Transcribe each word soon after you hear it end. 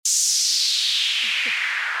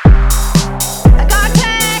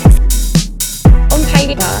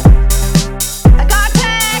Mini Pod. I got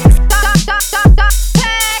text. Got text.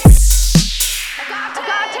 I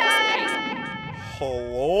got text.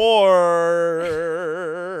 Hello.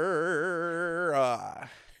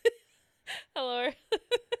 Hello.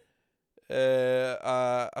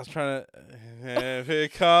 I was trying to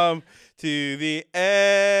come to the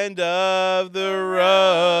end of the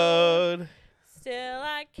road. Still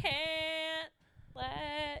I can't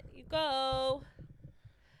let you go.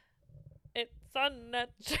 It's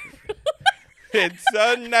unnatural. It's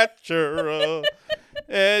unnatural.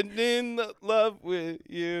 And in love with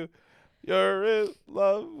you, you're in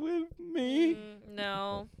love with me.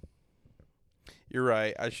 No. You're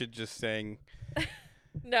right. I should just sing.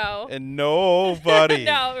 No. And nobody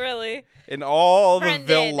No, really. in all Brendan,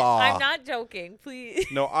 the villa. I'm not joking. Please.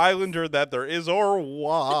 No islander that there is or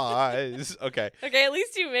was. Okay. Okay, at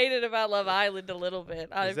least you made it about Love Island a little bit.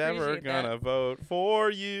 I Is ever appreciate gonna that. vote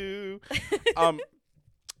for you?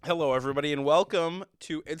 Hello, everybody, and welcome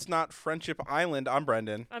to It's Not Friendship Island. I'm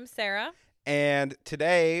Brendan, I'm Sarah. and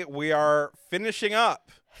today we are finishing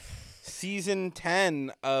up season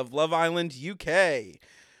 10 of Love Island UK.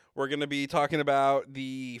 We're going to be talking about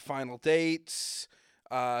the final dates,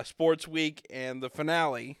 sports week, and the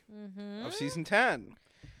finale of season 10.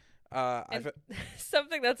 And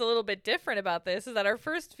something that's a little bit different about this is that our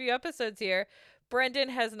first few episodes here, Brendan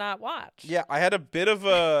has not watched. Yeah, I had a bit of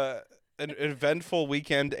an eventful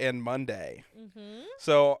weekend and Monday. Mm-hmm.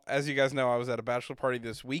 So, as you guys know, I was at a bachelor party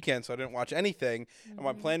this weekend, so I didn't watch anything. And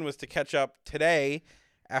my plan was to catch up today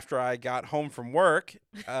after I got home from work,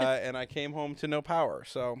 and I came home to no power.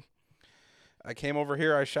 So, I came over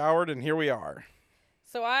here, I showered, and here we are.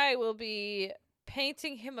 So I will be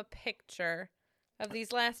painting him a picture of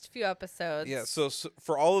these last few episodes. Yeah, so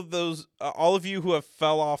for all of those, all of you who have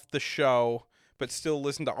fell off the show but still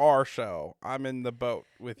listen to our show, I'm in the boat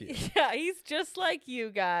with you. Yeah, he's just like you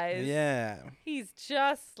guys. Yeah. He's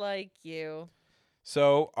just like you.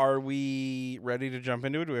 So, are we ready to jump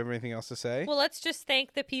into it? Do we have anything else to say? Well, let's just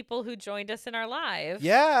thank the people who joined us in our live.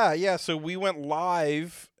 Yeah. So we went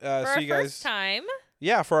live. For So our you guys, first time.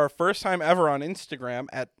 yeah, for our first time ever on Instagram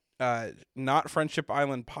at Not Friendship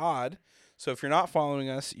Island Pod. So if you're not following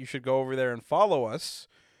us, you should go over there and follow us.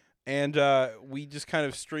 And we just kind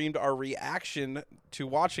of streamed our reaction to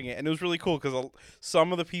watching it, and it was really cool because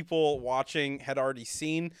some of the people watching had already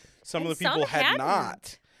seen, some And of the people some had hadn't.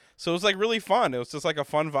 not. So it was like really fun. It was just like a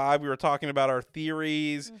fun vibe. We were talking about our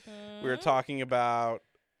theories. We were talking about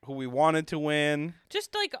who we wanted to win.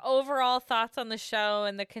 Just like overall thoughts on the show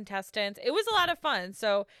and the contestants. It was a lot of fun.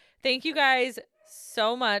 So thank you guys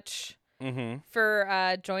so much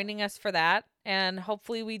for joining us for that. And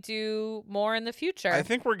hopefully we do more in the future. I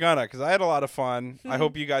think we're gonna, because I had a lot of fun. I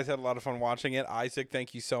hope you guys had a lot of fun watching it. Isaac,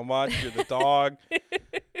 thank you so much. You're the dog.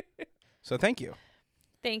 So thank you.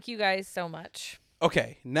 Thank you guys so much.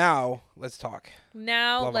 Okay, now let's talk.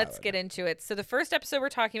 Now Love let's Island. get into it. So the first episode we're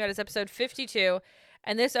talking about is episode 52,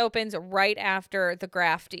 and this opens right after the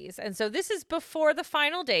Grafties. And so this is before the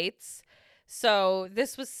final dates. So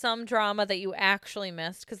this was some drama that you actually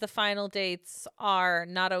missed because the final dates are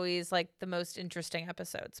not always like the most interesting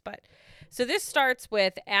episodes. But so this starts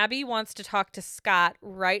with Abby wants to talk to Scott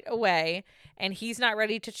right away, and he's not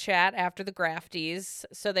ready to chat after the Grafties.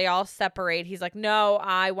 So they all separate. He's like, no,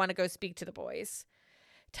 I want to go speak to the boys.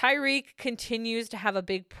 Tyreek continues to have a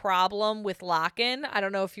big problem with Locken. I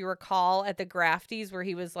don't know if you recall at the Grafties where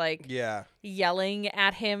he was like yelling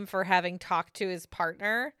at him for having talked to his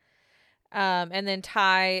partner. And then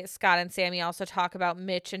Ty, Scott, and Sammy also talk about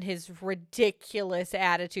Mitch and his ridiculous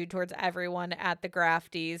attitude towards everyone at the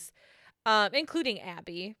Grafties, including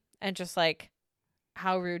Abby, and just like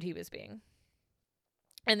how rude he was being.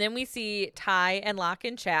 And then we see Ty and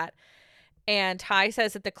Locken chat. And Ty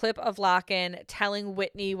says that the clip of Locken telling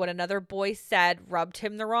Whitney what another boy said rubbed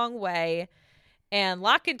him the wrong way. And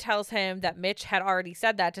Locken tells him that Mitch had already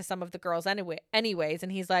said that to some of the girls anyways.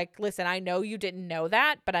 And he's like, listen, I know you didn't know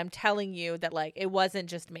that, but I'm telling you that, like, it wasn't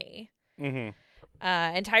just me. And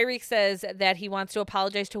Tyreek says that he wants to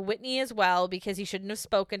apologize to Whitney as well because he shouldn't have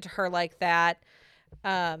spoken to her like that.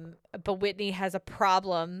 But Whitney has a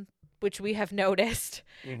problem, which we have noticed,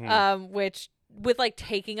 which with like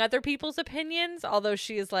taking other people's opinions, although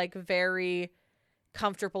she is like very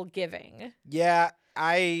comfortable giving. Yeah,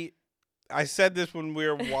 I said this when we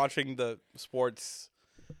were watching the sports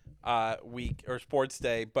week or sports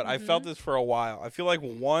day, but I felt this for a while. I feel like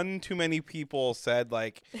one too many people said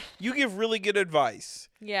like, you give really good advice.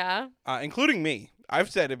 Yeah. Including me. I've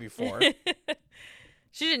said it before.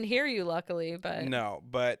 She didn't hear you, luckily, but No,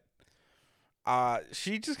 but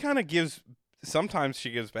she just kind of gives sometimes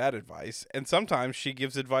she gives bad advice, and sometimes she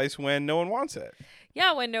gives advice when no one wants it.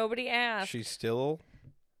 Yeah, when nobody asks. She's still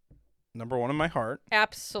number one in my heart.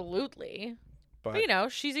 Absolutely. But But, you know,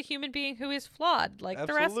 she's a human being who is flawed, like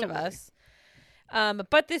the rest of Absolutely. us.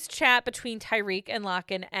 But this chat between Tyreek and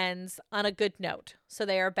Locken ends on a good note. So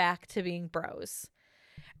they are back to being bros.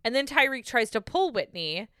 And then Tyreek tries to pull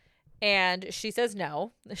Whitney, and she says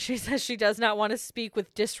no. She says she does not want to speak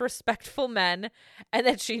with disrespectful men and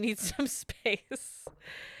that she needs some space.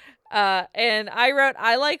 And I wrote,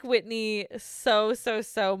 I like Whitney so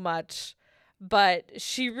much, but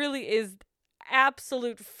she really is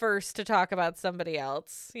absolute first to talk about somebody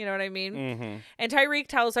else. You know what I mean? mm-hmm. And Tyreek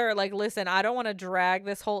tells her, like, listen, I don't want to drag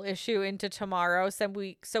this whole issue into tomorrow.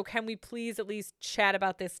 So can we please at least chat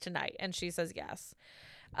about this tonight? And she says yes.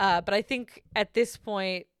 But I think at this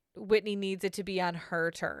point, Whitney needs it to be on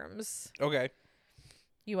her terms. Okay.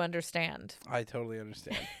 You understand. I totally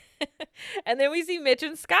understand. And then we see Mitch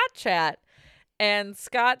and Scott chat. And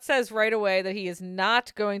Scott says right away that he is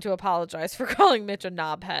not going to apologize for calling Mitch a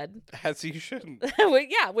knobhead. As you shouldn't.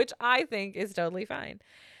 Yeah, which I think is totally fine.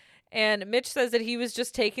 And Mitch says that he was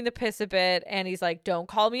just taking the piss a bit. And he's like, don't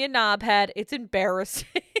call me a knobhead. It's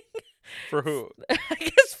embarrassing. For who? I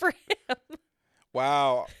guess for him.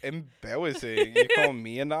 Wow. Embarrassing. You call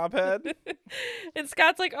me a knobhead? And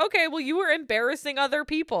Scott's like, okay, well, you were embarrassing other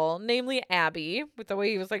people, namely Abby, with the way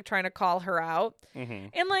he was like trying to call her out. Mm-hmm.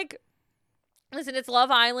 And like, listen, it's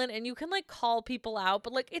Love Island and you can like call people out,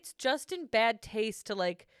 but like it's just in bad taste to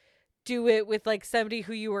like do it with like somebody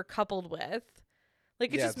who you were coupled with.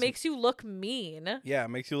 Like it Yeah, just it's- makes you look mean. Yeah, it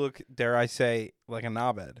makes you look, dare I say, like a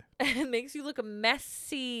knobhead. It makes you look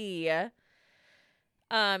messy.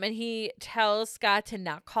 And he tells Scott to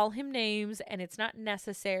not call him names and it's not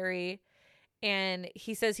necessary. And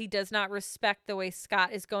he says he does not respect the way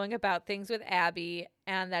Scott is going about things with Abby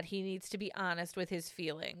and that he needs to be honest with his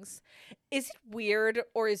feelings. Is it weird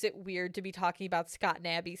or is it weird to be talking about Scott and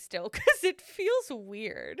Abby still? Because it feels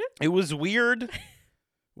weird. It was weird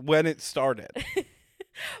when it started.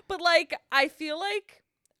 But like, I feel like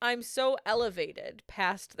I'm so elevated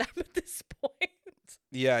past them at this point.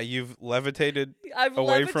 Yeah, you've levitated I've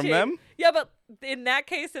away from levitated. them. Yeah, but in that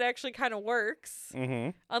case, it actually kind of works. Mm-hmm.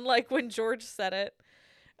 Unlike when George said it.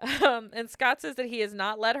 And Scott says that he has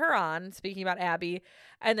not led her on, speaking about Abby,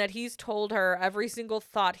 and that he's told her every single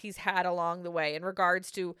thought he's had along the way in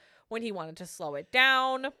regards to when he wanted to slow it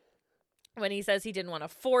down, when he says he didn't want to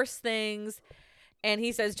force things. And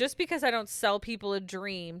he says, just because I don't sell people a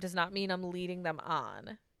dream does not mean I'm leading them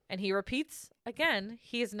on. And he repeats again,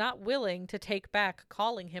 he is not willing to take back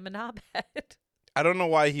calling him a knobhead. I don't know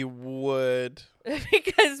why he would.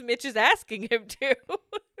 Because Mitch is asking him to.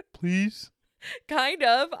 Please? Kind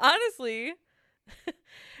of, honestly.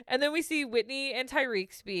 And then we see Whitney and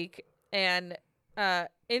Tyreek speak. And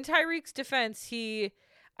in Tyreek's defense,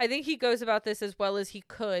 I think he goes about this as well as he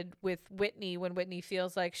could with Whitney when Whitney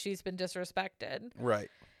feels like she's been disrespected. Right.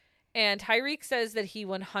 And Tyreek says that he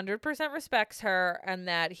 100% respects her and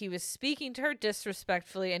that he was speaking to her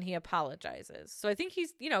disrespectfully and he apologizes. So I think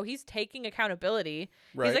he's taking accountability.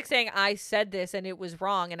 Right. He's like saying, I said this and it was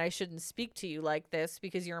wrong and I shouldn't speak to you like this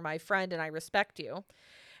because you're my friend and I respect you.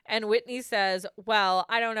 And Whitney says, well,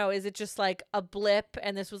 I don't know. Is it just like a blip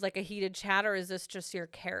and this was like a heated chat or is this just your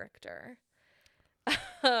character?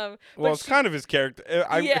 Well, but it's kind of his character.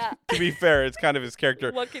 Yeah. To be fair, it's kind of his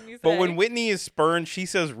character. What can you say? But when Whitney is spurned, she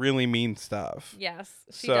says really mean stuff. Yes,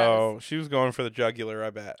 she So does. she was going for the jugular,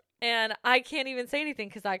 I bet. And I can't even say anything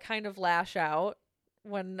because I kind of lash out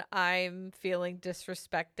when I'm feeling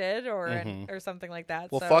disrespected or something like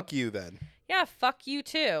that. Well, so, fuck you then. Yeah, fuck you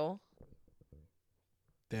too.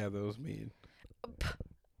 Damn, that was mean.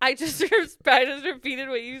 I just repeated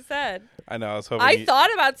what you said. I know. I was hoping. I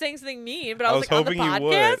thought about saying something mean, but I was like, hoping on the you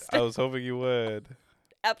would. podcast? I was hoping you would.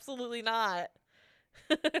 Absolutely not.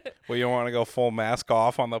 Well, you don't want to go full mask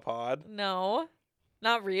off on the pod? No,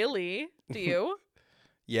 not really. Do you?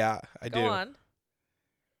 Yeah, I Go do. on.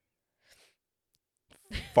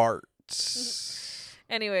 Farts.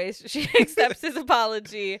 Anyways, she accepts his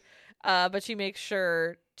apology, but she makes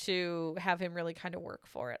sure to have him really kind of work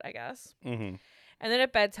for it, I guess. Mm-hmm. And then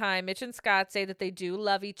at bedtime, Mitch and Scott say that they do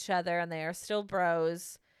love each other and they are still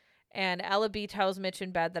bros. And Ella B tells Mitch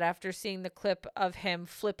in bed that after seeing the clip of him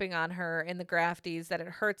flipping on her in the Grafties that it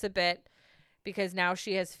hurts a bit because now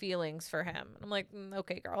she has feelings for him. I'm like,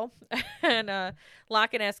 okay, girl. And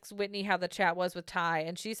Locken asks Whitney how the chat was with Ty,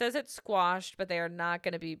 and she says it's squashed, but they are not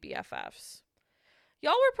going to be BFFs.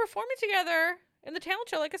 Y'all were performing together in the talent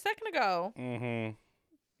show like a second ago. Mm-hmm.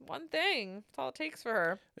 One thing. That's all it takes for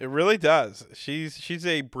her. It really does. She's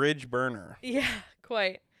a bridge burner. Yeah,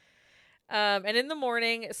 quite. And in the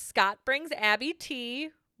morning, Scott brings Abby tea,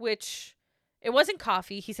 which it wasn't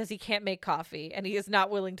coffee. He says he can't make coffee, and he is not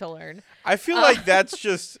willing to learn. I feel like that's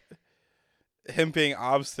just him being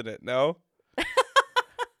obstinate, no?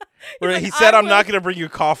 Where like, he said, "I I'm not will-" going to bring you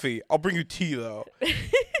coffee. I'll bring you tea, though.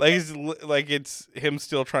 Like it's him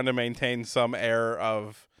still trying to maintain some air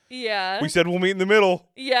of, Yeah. we said we'll meet in the middle.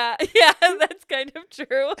 Yeah, that's kind of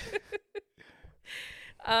true.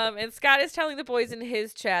 And Scott is telling the boys in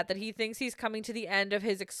his chat that he thinks he's coming to the end of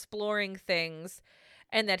his exploring things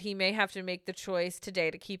and that he may have to make the choice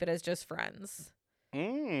today to keep it as just friends.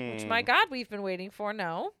 Which, my God, we've been waiting for,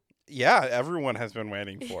 no? Yeah, everyone has been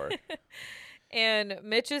waiting for. And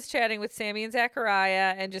Mitch is chatting with Sammy and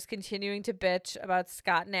Zachariah and just continuing to bitch about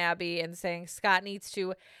Scott and Abby and saying Scott needs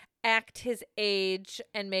to act his age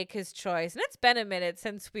and make his choice. And it's been a minute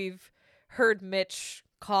since we've heard Mitch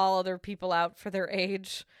call other people out for their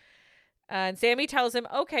age. And Sammy tells him,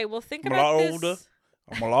 okay, well, think I'm a about lot this. older.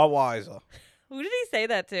 I'm a lot wiser. Who did he say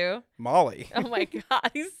that to? Molly. Oh, my God.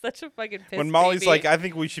 He's such a fucking piss When Molly's baby. like, I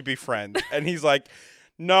think we should be friends. And he's like,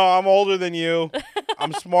 no, I'm older than you.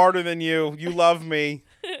 I'm smarter than you. You love me.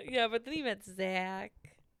 Yeah, but then he meant Zach.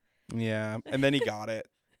 Yeah. And then he got it.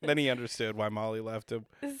 Then he understood why Molly left him.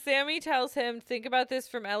 Sammy tells him, think about this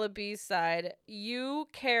from Ella B's side. You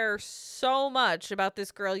care so much about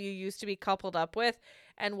this girl you used to be coupled up with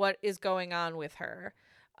and what is going on with her.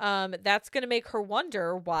 That's going to make her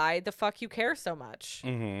wonder why the fuck you care so much.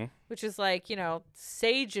 Mm-hmm. Which is like,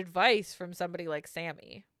 sage advice from somebody like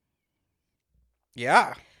Sammy.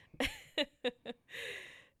 Yeah.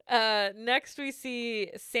 Next we see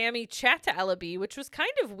Sammy chat to Ella B, which was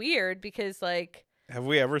kind of weird because, like, Have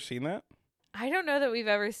we ever seen that? I don't know that we've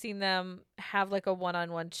ever seen them have like a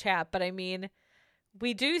one-on-one chat, but I mean,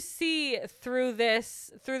 we do see through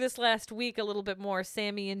this last week a little bit more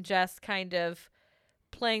Sammy and Jess kind of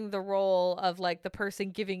playing the role of like the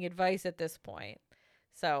person giving advice at this point.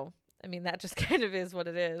 So, I mean, that just kind of is what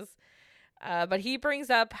it is. But he brings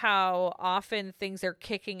up how often things are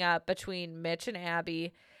kicking up between Mitch and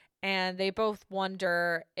Abby, and they both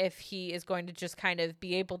wonder if he is going to just kind of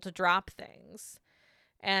be able to drop things.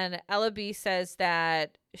 And Ella B says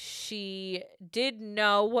that she did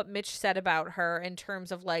know what Mitch said about her in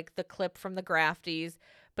terms of like the clip from the Grafties,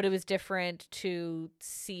 but it was different to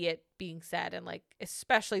see it being said and like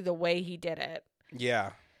especially the way he did it.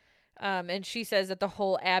 Yeah. And she says that the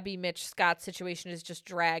whole Abby Mitch Scott situation is just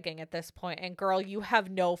dragging at this point. And girl, you have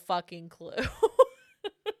no fucking clue.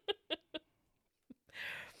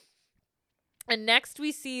 And next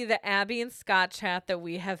we see the Abby and Scott chat that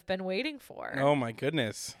we have been waiting for. Oh my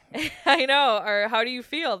goodness. I know. Or how do you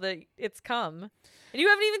feel that it's come? And you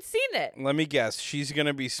haven't even seen it. Let me guess. She's going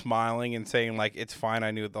to be smiling and saying like, it's fine.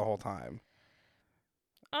 I knew it the whole time.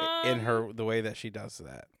 In the way that she does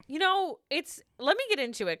that. Let me get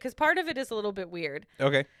into it because part of it is a little bit weird.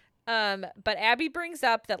 Okay. But Abby brings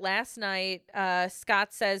up that last night,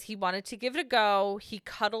 Scott says he wanted to give it a go. He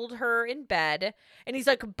cuddled her in bed and he's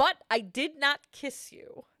like, but I did not kiss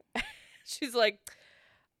you. She's like,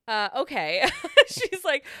 okay. She's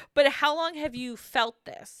like, but how long have you felt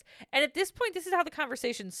this? And at this point, this is how the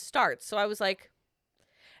conversation starts. So I was like,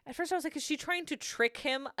 at first I was like, is she trying to trick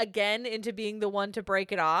him again into being the one to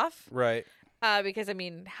break it off? Right. Because, I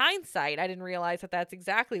mean, hindsight, I didn't realize that that's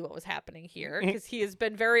exactly what was happening here because he has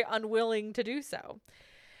been very unwilling to do so.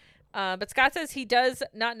 But Scott says he does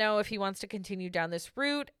not know if he wants to continue down this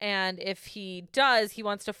route. And if he does, he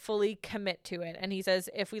wants to fully commit to it. And he says,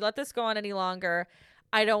 if we let this go on any longer,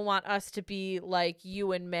 I don't want us to be like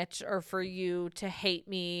you and Mitch or for you to hate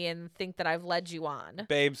me and think that I've led you on.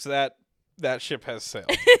 Babes, that ship has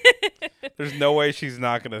sailed. There's no way she's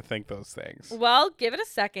not going to think those things. Well, give it a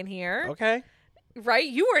second here. Okay. Right?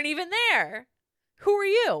 You weren't even there. Who are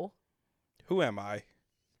you? Who am I?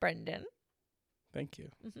 Brendan. Thank you.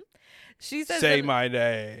 She says Say that- my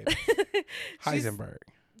name. She's- Heisenberg.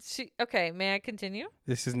 Okay, may I continue?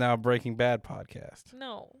 This is now a Breaking Bad podcast.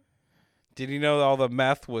 No. Did you know all the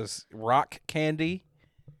meth was rock candy?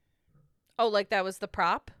 Oh, like that was the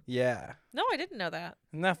prop? Yeah. No, I didn't know that.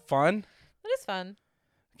 Isn't that fun? That is fun.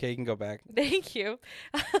 Okay, you can go back. Thank you.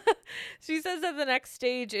 She says that the next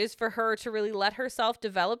stage is for her to really let herself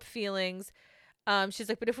develop feelings. She's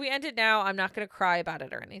like, but if we end it now, I'm not going to cry about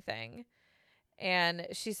it or anything. And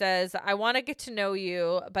she says, I want to get to know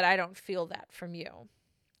you, but I don't feel that from you.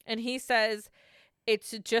 And he says,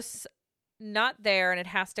 it's just not there and it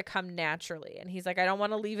has to come naturally. And he's like, I don't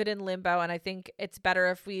want to leave it in limbo. And I think it's better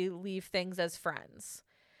if we leave things as friends.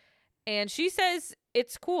 And she says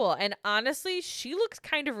it's cool. And honestly, she looks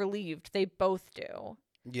kind of relieved. They both do.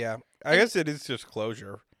 Yeah. I guess it is just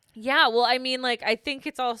closure. Yeah, well, I mean, like, I think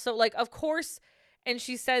it's also, like, of course, and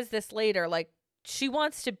she says this later, like, she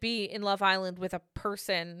wants to be in Love Island with a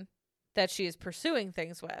person that she is pursuing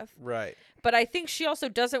things with. Right. But I think she also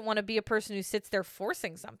doesn't want to be a person who sits there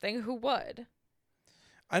forcing something. Who would?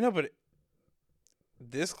 I know, but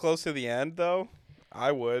this close to the end, though,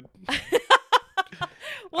 I would.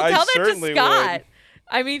 Well, I tell that to certainly Scott. would.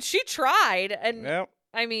 I mean, she tried, and Yep.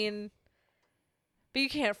 I mean, but you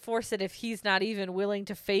can't force it if he's not even willing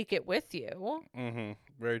to fake it with you. Mm-hmm.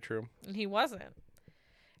 Very true. And he wasn't.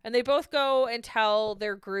 And they both go and tell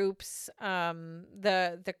their groups,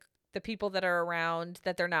 the people that are around,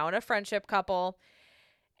 that they're now in a friendship couple.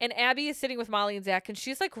 And Abby is sitting with Molly and Zach, and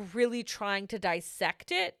she's like really trying to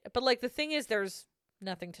dissect it. But like the thing is, there's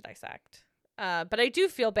nothing to dissect. But I do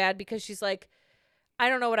feel bad because she's like, I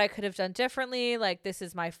don't know what I could have done differently. Like, this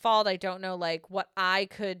is my fault. I don't know, like, what I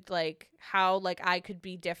could, like, how, like, I could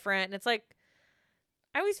be different. And it's like,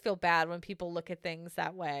 I always feel bad when people look at things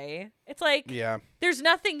that way. It's like, Yeah. there's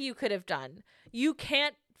nothing you could have done. You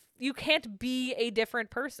can't be a different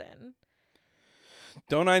person.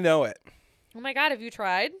 Don't I know it? Oh my God, have you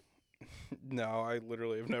tried? No, I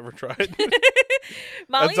literally have never tried.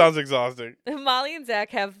 Molly, That sounds exhausting. Molly and Zach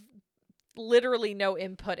have literally no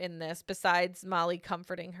input in this besides Molly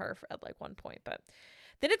comforting her at like one point. But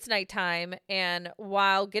then it's nighttime, and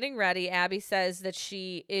while getting ready, Abby says that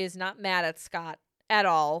she is not mad at Scott at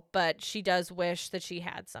all, but she does wish that she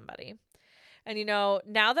had somebody. And you know,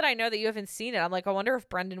 now that I know that you haven't seen it, I'm like, I wonder if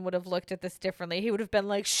Brendan would have looked at this differently. He would have been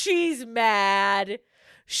like, she's mad.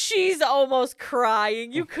 She's almost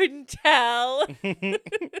crying. You couldn't tell.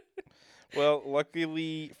 Well,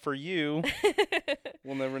 luckily for you,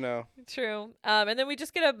 we'll never know. True. And then we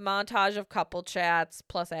just get a montage of couple chats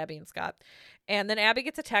plus Abby and Scott. And then Abby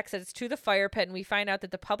gets a text that it's to the fire pit, and we find out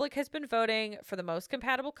that the public has been voting for the most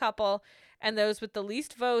compatible couple, and those with the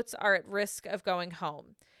least votes are at risk of going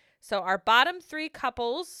home. So our bottom three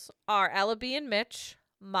couples are Ellaby and Mitch,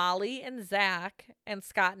 Molly and Zach, and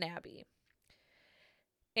Scott and Abby.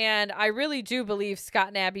 And I really do believe Scott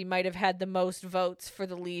and Abby might have had the most votes for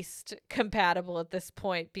the least compatible at this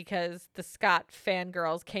point, because the Scott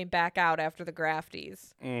fangirls came back out after the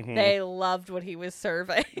Grafties. Mm-hmm. They loved what he was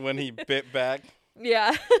serving. When he bit back.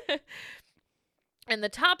 Yeah. And the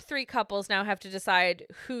top three couples now have to decide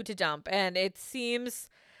who to dump. And it seems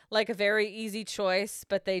like a very easy choice,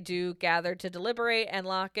 but they do gather to deliberate, and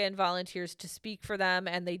Locken volunteers to speak for them,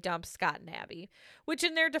 and they dump Scott and Abby. Which,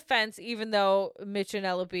 in their defense, even though Mitch and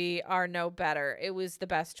Ellaby are no better, it was the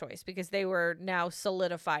best choice because they were now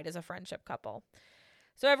solidified as a friendship couple.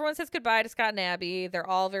 So everyone says goodbye to Scott and Abby. They're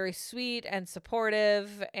all very sweet and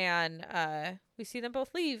supportive, and we see them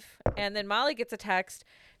both leave. And then Molly gets a text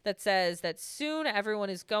that says that soon everyone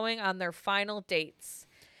is going on their final dates.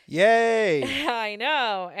 Yay! I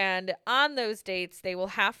know. And on those dates, they will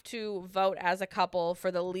have to vote as a couple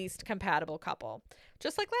for the least compatible couple,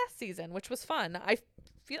 just like last season, which was fun. I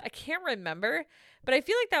can't remember, but I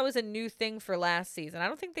feel like that was a new thing for last season. I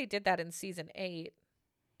don't think they did that in season 8.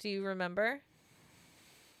 Do you remember?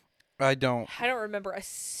 I don't. I don't remember a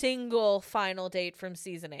single final date from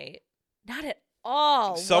season 8. Not at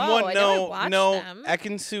all. Someone Whoa, I know I watched them.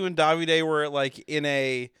 Ekin-Su and Davide were like in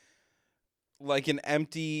an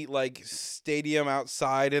empty like stadium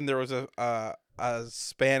outside, and there was a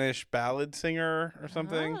Spanish ballad singer or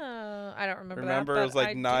something. Oh, I don't remember Remember, that. it was like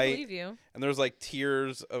I night, do believe you. and there was like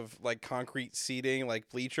tiers of like concrete seating, like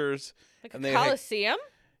bleachers. Like And a they had- Coliseum?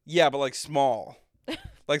 Yeah, but like small,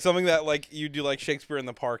 like something that like you do like Shakespeare in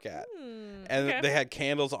the Park at. And okay. they had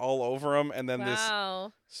candles all over them, and then this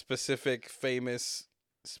Wow. specific famous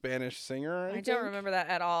Spanish singer. I don't think? remember that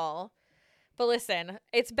at all. But listen,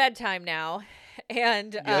 it's bedtime now.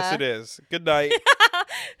 And Yes, it is. Good night.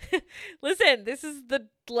 listen, this is the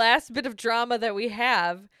last bit of drama that we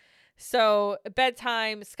have. So,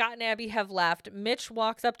 bedtime, Scott and Abby have left. Mitch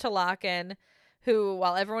walks up to Locken, who,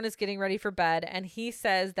 while everyone is getting ready for bed, and he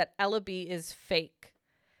says that Ellaby is fake.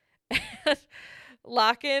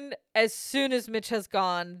 Locken, as soon as Mitch has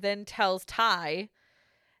gone, then tells Ty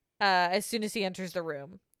as soon as he enters the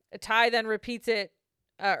room. Ty then repeats it,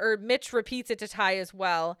 or Mitch repeats it to Ty as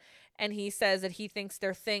well, and he says that he thinks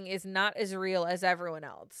their thing is not as real as everyone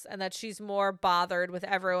else, and that she's more bothered with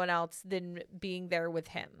everyone else than being there with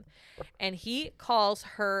him. And he calls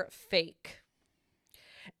her fake.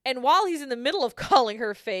 And while he's in the middle of calling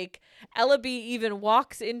her fake, Ellaby even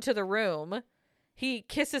walks into the room. He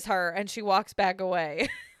kisses her, and she walks back away.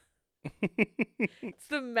 It's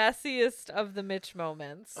the messiest of the Mitch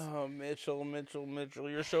moments. Oh, Mitchell,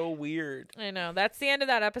 you're so weird. I know. That's the end of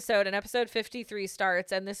that episode, and episode 53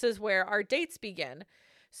 starts, and this is where our dates begin.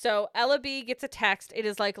 So Ella B gets a text. It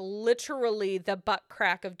is like literally the butt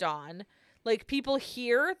crack of dawn. Like people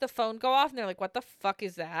hear the phone go off and they're like, what the fuck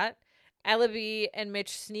is that? Ella B and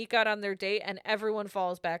Mitch sneak out on their date and everyone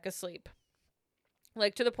falls back asleep.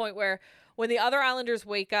 Like to the point where when the other Islanders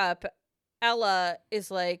wake up, Ella is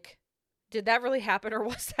like, did that really happen or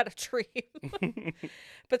was that a dream?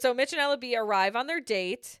 But so Mitch and Ella B arrive on their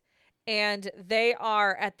date and they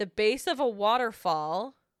are at the base of a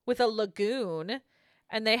waterfall with a lagoon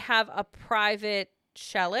and they have a private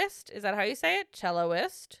cellist. Is that how you say it?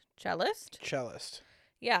 Cellist?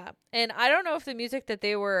 Yeah. And I don't know if the music that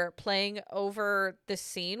they were playing over the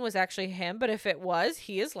scene was actually him, but if it was,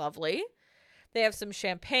 he is lovely. They have some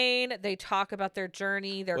champagne. They talk about their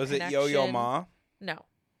journey, their connection. Was it Yo-Yo Ma? No.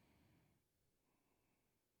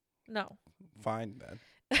 No. Fine then.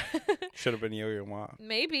 Should have been Yo-Yo Ma.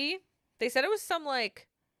 Maybe. They said it was some like,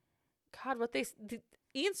 God, what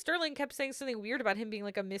Ian Sterling kept saying something weird about him being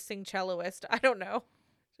like a missing celloist. I don't know.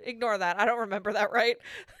 Ignore that. I don't remember that right.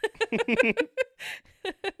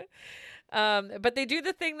 But they do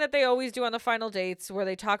the thing that they always do on the final dates where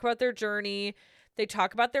they talk about their journey. They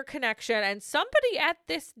talk about their connection. And somebody at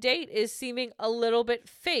this date is seeming a little bit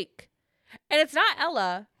fake. And it's not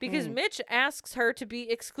Ella because Mitch asks her to be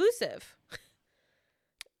exclusive.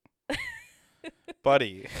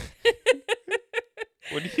 Buddy.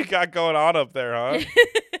 What do you got going on up there, huh?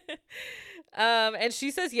 And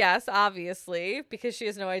she says yes, obviously, because she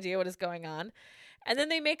has no idea what is going on. And then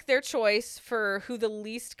they make their choice for who the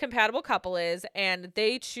least compatible couple is, and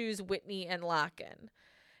they choose Whitney and Locken.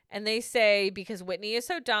 And they say because Whitney is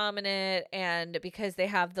so dominant and because they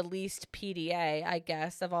have the least PDA, I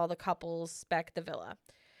guess, of all the couples back at the villa.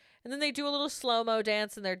 And then they do a little slow-mo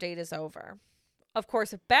dance and their date is over. Of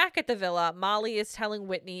course, back at the villa, Molly is telling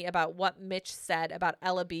Whitney about what Mitch said about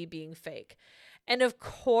Ella B being fake. And of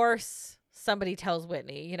course, somebody tells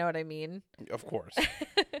Whitney, you know what I mean? Of course.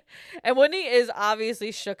 And Whitney is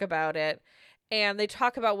obviously shook about it. And they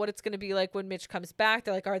talk about what it's going to be like when Mitch comes back.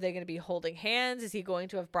 They're like, are they going to be holding hands? Is he going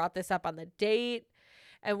to have brought this up on the date?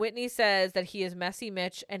 And Whitney says that he is messy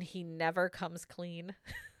Mitch and he never comes clean.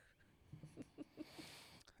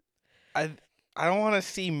 I don't want to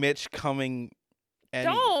see Mitch coming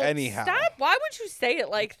anyhow. Stop. Why would you say it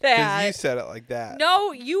like Because that? you said it like that.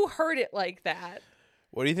 No, you heard it like that.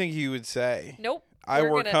 What do you think he would say? Nope. I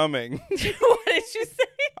were coming. What did you say?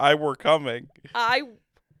 I were coming.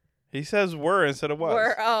 He says were instead of was.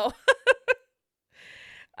 Were. Oh.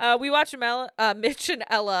 We watch Mitch and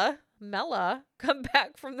Mella come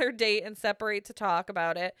back from their date and separate to talk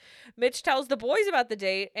about it. Mitch tells the boys about the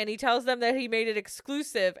date and he tells them that he made it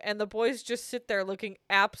exclusive, and the boys just sit there looking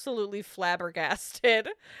absolutely flabbergasted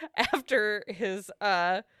after his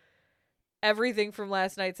everything from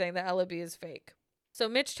last night saying that Ella B is fake. So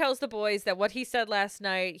Mitch tells the boys that what he said last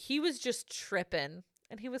night, he was just tripping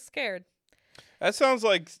and he was scared. That sounds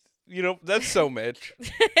like, that's so Mitch.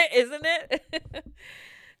 Isn't it?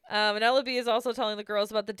 And Ella B is also telling the girls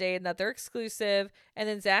about the date and that they're exclusive. And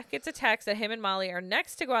then Zach gets a text that him and Molly are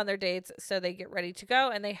next to go on their dates. So they get ready to go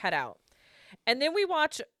and they head out. And then we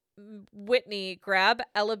watch Whitney grab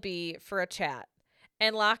Ella B for a chat.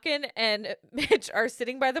 And Locken and Mitch are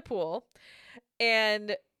sitting by the pool.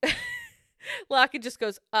 And Locken just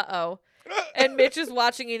goes, uh-oh. And Mitch is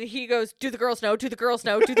watching and he goes, do the girls know? Do the girls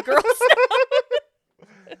know? Do the girls know?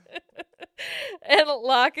 And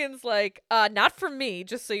Locken's like, not from me,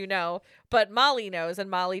 just so you know. But Molly knows, and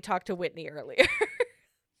Molly talked to Whitney earlier.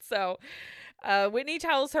 So Whitney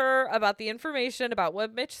tells her about the information about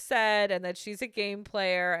what Mitch said and that she's a game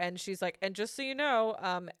player. And she's like, and just so you know,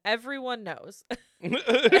 everyone knows.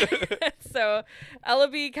 So Ella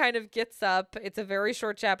B kind of gets up. It's a very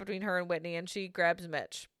short chat between her and Whitney, and she grabs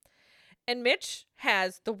Mitch. And Mitch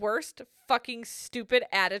has the worst fucking stupid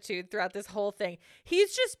attitude throughout this whole thing.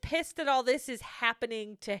 He's just pissed that all this is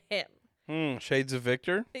happening to him. Shades of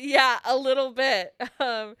Victor? Yeah, a little bit.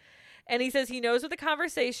 And he says he knows what the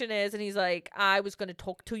conversation is, and he's like, I was going to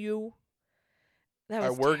talk to you.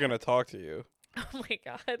 We're going to talk to you. Oh, my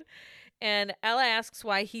God. And Ella asks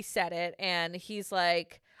why he said it, and he's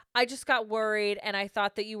like, I just got worried, and I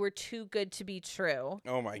thought that you were too good to be true.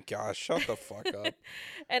 Oh, my gosh. Shut the fuck up.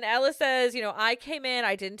 And Ella says, I came in.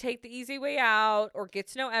 I didn't take the easy way out or get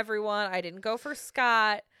to know everyone. I didn't go for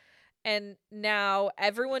Scott. And now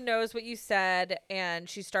everyone knows what you said. And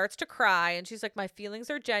she starts to cry. And she's like, my feelings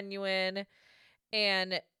are genuine.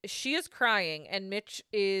 And she is crying. And Mitch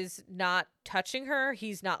is not touching her.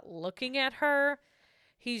 He's not looking at her.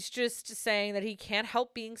 He's just saying that he can't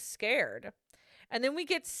help being scared. And then we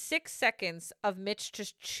get 6 seconds of Mitch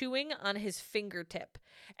just chewing on his fingertip.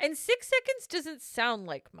 And 6 seconds doesn't sound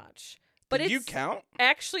like much. but Did you it's count?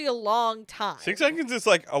 actually a long time. 6 seconds is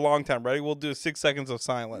like a long time. Ready? We'll do 6 seconds of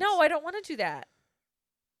silence. No, I don't want to do that.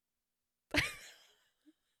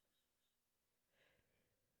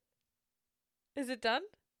 Is it done?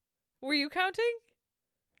 Were you counting?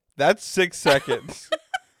 That's 6 seconds.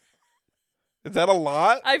 Is that a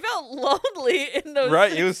lot? I felt lonely in those.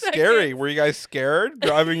 Right, 6 it was seconds. scary. Were you guys scared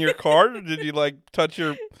driving your car? Or did you like touch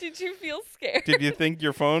your? Did you feel scared? Did you think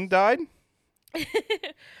your phone died?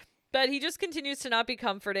 But he just continues to not be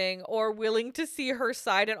comforting or willing to see her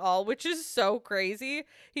side at all, which is so crazy.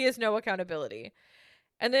 He has no accountability.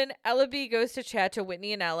 And then Ella B goes to chat to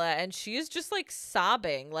Whitney and Ella, and she is just like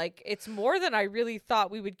sobbing. Like, it's more than I really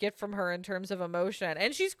thought we would get from her in terms of emotion.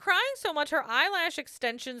 And she's crying so much, her eyelash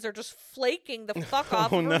extensions are just flaking the fuck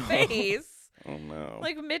off Oh, of no. her face. Oh no!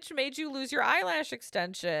 Like, Mitch made you lose your eyelash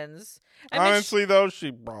extensions. And Honestly, though,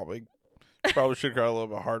 she probably should have got a little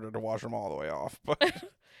bit harder to wash them all the way off. But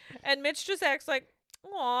And Mitch just acts like,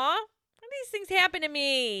 aw, these things happen to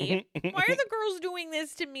me. Why are the girls doing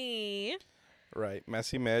this to me? right,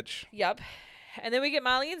 messy Mitch. Yep. And then we get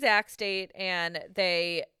Molly and Zach's date, and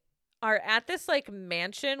they are at this like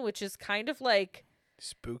mansion, which is kind of like,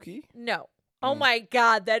 Spooky. no. Oh Mm. my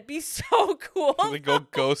God, that'd be so cool. They go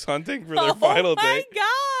ghost hunting for their Oh final my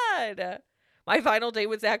date. God. My final date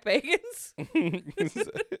with Zach Bagans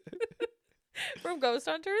from Ghost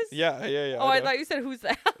Hunters. yeah. Oh, I know. thought you said, who's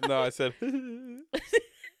that? No, I said.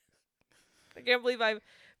 I can't believe I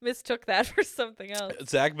mistook that for something else.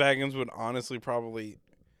 Zach Baggins would honestly probably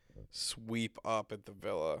sweep up at the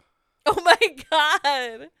villa. Oh my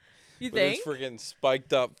God. You With his think? freaking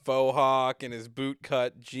spiked up faux hawk and his boot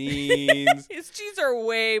cut jeans. His jeans are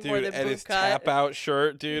way more Dude, than and boot his cut. tap out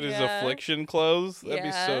shirt, dude, his Yeah. affliction clothes. That'd be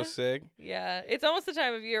Yeah. so sick. Yeah, it's almost the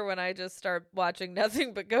time of year when I just start watching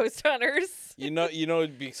nothing but Ghost Hunters. You know,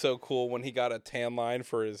 it'd be so cool when he got a tan line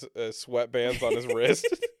for his sweatbands on his wrist.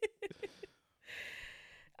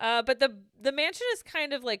 But the mansion is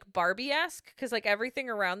kind of like Barbie-esque because like everything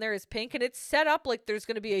around there is pink and it's set up like there's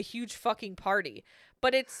going to be a huge fucking party.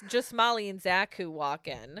 But it's just Molly and Zach who walk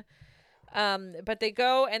in. But they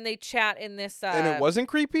go and they chat in this. And it wasn't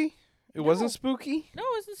creepy? It No. wasn't spooky? No,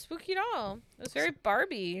 it wasn't spooky at all. It was very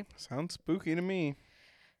Barbie. Sounds spooky to me.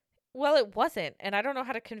 Well, it wasn't, and I don't know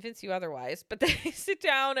how to convince you otherwise. But they sit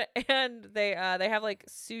down and they have like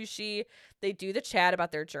sushi. They do the chat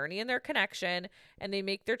about their journey and their connection, and they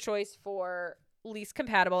make their choice for least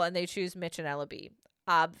compatible, and they choose Mitch and Ella B.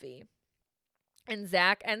 Obvi. And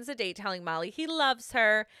Zach ends the date telling Molly he loves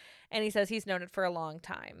her, and he says he's known it for a long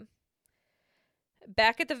time.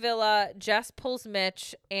 Back at the villa, Jess pulls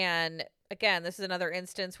Mitch, and again, this is another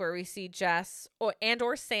instance where we see Jess or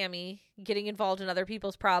Sammy getting involved in other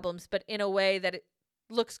people's problems, but in a way that it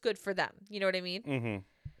looks good for them. You know what I mean? Mm-hmm.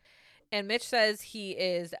 And Mitch says he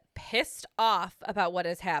is pissed off about what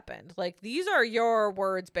has happened. Like, these are your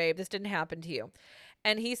words, babe. This didn't happen to you.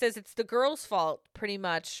 And he says it's the girl's fault, pretty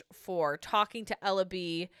much, for talking to Ella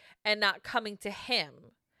B and not coming to him.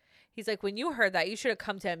 He's like, when you heard that, you should have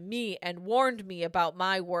come to me and warned me about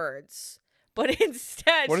my words. But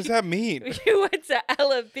instead, What does that mean? you went to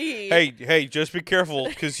Ella B. Hey, just be careful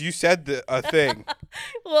because you said a thing.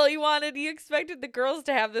 Well, he expected the girls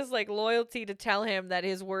to have this like loyalty to tell him that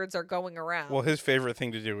his words are going around. Well, his favorite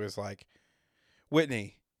thing to do is like,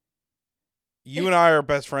 Whitney, you and I are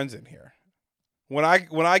best friends in here. When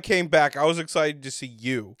I came back, I was excited to see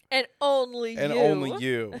you. and only And you. only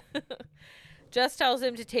you. Just tells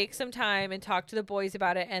him to take some time and talk to the boys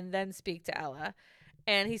about it and then speak to Ella.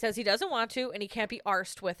 And he says he doesn't want to and he can't be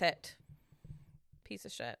arsed with it. Piece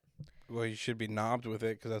of shit. Well, you should be knobbed with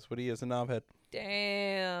it because that's what he is, a knobhead.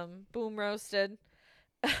 Damn. Boom roasted.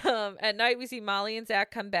 At night, we see Molly and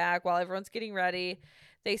Zach come back while everyone's getting ready.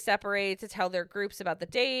 They separate to tell their groups about the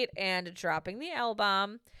date and dropping the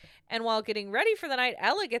L-bomb. And while getting ready for the night,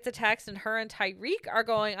 Ella gets a text and her and Tyreek are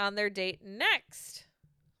going on their date next.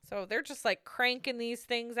 So they're just like cranking these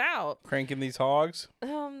things out. Cranking these hogs.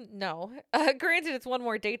 No. Granted, it's one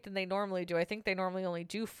more date than they normally do. I think they normally only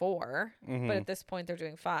do 4, Mhm. but at this point they're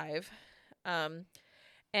doing 5. And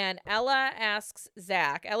Ella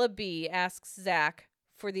B asks Zach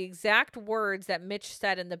for the exact words that Mitch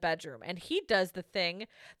said in the bedroom. And he does the thing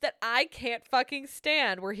that I can't fucking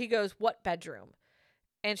stand where he goes, "What bedroom?"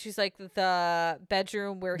 And she's like, "The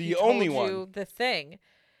bedroom where he The told only you one." the thing."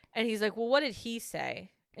 And he's like, "Well, what did he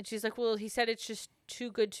say?" And she's like, "Well, he said it's just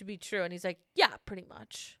too good to be true." And he's like, "Yeah, pretty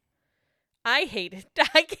much." I hate it.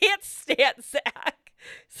 I can't stand Zach.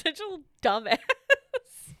 Such a dumbass.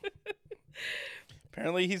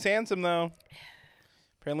 Apparently he's handsome though.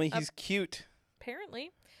 Apparently he's cute.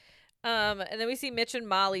 Apparently. And then we see Mitch and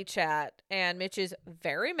Molly chat, and Mitch is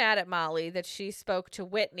very mad at Molly that she spoke to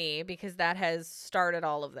Whitney because that has started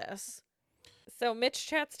all of this. So Mitch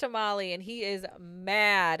chats to Molly, and he is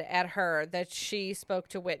mad at her that she spoke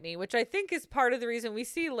to Whitney, which I think is part of the reason we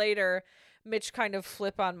see later Mitch kind of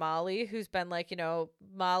flip on Molly, who's been like,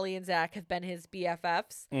 Molly and Zach have been his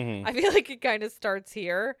BFFs. Mhm. I feel like it kind of starts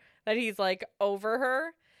here, that he's like over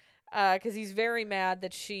her, because he's very mad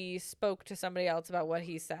that she spoke to somebody else about what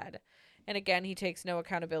he said. And again, he takes no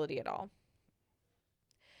accountability at all.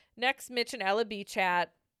 Next, Mitch and Ella B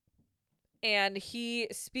chat, and he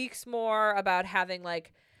speaks more about having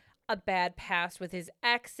like a bad past with his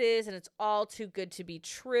exes, and it's all too good to be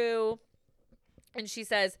true. And she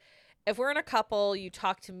says, if we're in a couple, you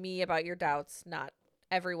talk to me about your doubts, not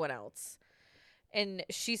everyone else. And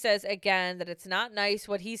she says again that it's not nice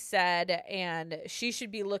what he said, and she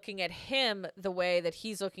should be looking at him the way that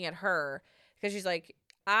he's looking at her. Because she's like,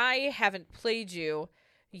 I haven't played you.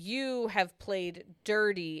 You have played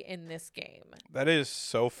dirty in this game. That is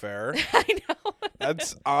so fair. I know.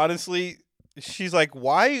 That's honestly, she's like,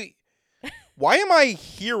 why am I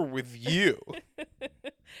here with you?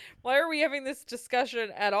 Why are we having this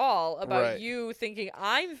discussion at all about Right. you thinking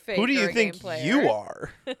I'm fake? Who do or you a think game player? you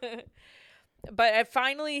are? But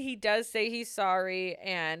finally, he does say he's sorry,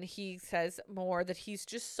 and he says more that he's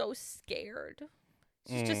just so scared.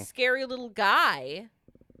 He's just a scary little guy,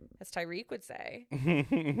 as Tyreek would say.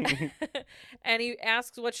 And he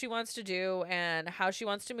asks what she wants to do and how she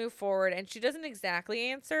wants to move forward, and she doesn't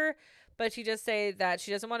exactly answer, but she does say that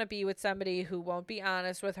she doesn't want to be with somebody who won't be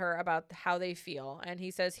honest with her about how they feel. And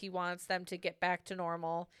he says he wants them to get back to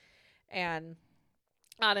normal, and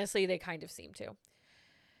honestly, they kind of seem to.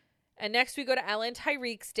 And next we go to Ella and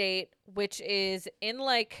Tyreek's date, which is in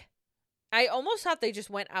like, I almost thought they just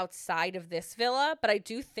went outside of this villa, but I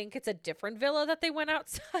do think it's a different villa that they went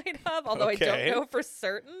outside of, although I Okay. don't know for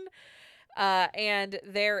certain. And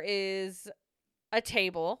there is a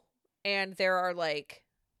table, and there are like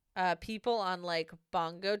people on like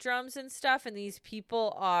bongo drums and stuff, and these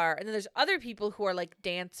people are, and then there's other people who are like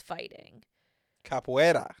dance fighting.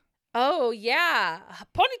 Capoeira. Oh yeah,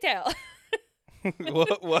 ponytail.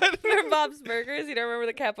 What? From Bob's Burgers, you don't remember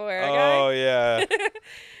the capoeira guy? Oh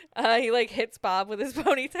yeah. He like hits Bob with his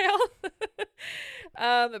ponytail.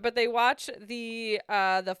 But they watch the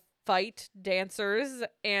fight dancers,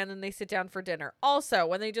 and then they sit down for dinner. Also,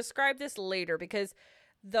 when they describe this later, because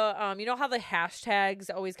the you know how the hashtags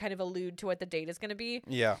always kind of allude to what the date is going to be?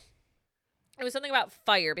 Yeah. It was something about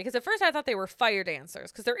fire, because at first I thought they were fire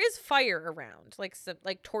dancers, because there is fire around, like some,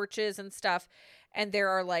 like torches and stuff, and there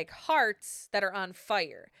are like hearts that are on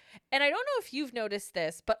fire. And I don't know if you've noticed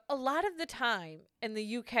this, but a lot of the time in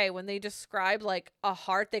the UK, when they describe like a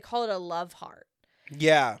heart, they call it a love heart,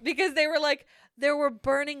 Yeah. because they were like, there were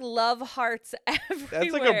burning love hearts everywhere.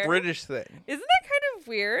 That's like a British thing. Isn't that kind of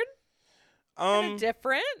weird? Kind of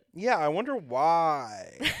different. Yeah, I wonder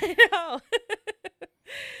why. I know.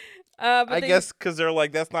 But I they- guess because they're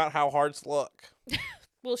like, that's not how hearts look.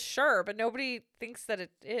 Well, sure, but nobody thinks that it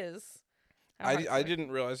is. how hearts I look. didn't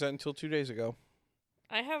realize that until 2 days ago.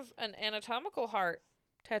 I have an anatomical heart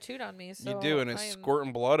tattooed on me, so you do, and it's I am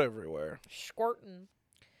squirting blood everywhere. squirting.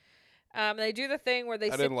 They do the thing where they.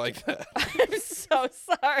 I didn't like that. I'm so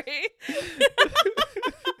sorry.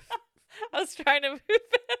 I was trying to move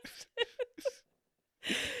it.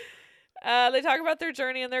 They talk about their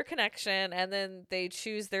journey and their connection, and then they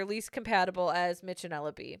choose their least compatible as Mitch and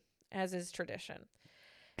Ella B, as is tradition.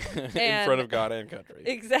 In front of God and country.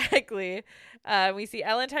 Exactly. We see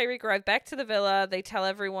Ella and Tyreek arrive back to the villa. They tell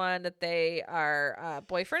everyone that they are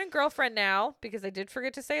boyfriend and girlfriend now, because they did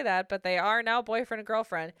forget to say that, but they are now boyfriend and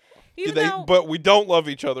girlfriend. Even though But we don't love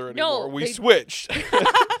each other anymore. We they- switched.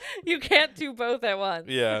 you can't do both at once.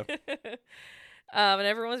 Yeah. And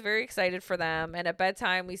everyone's very excited for them. And at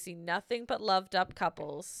bedtime, we see nothing but loved up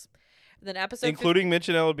couples. And then episode Including Mitch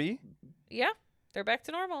and LB. yeah, they're back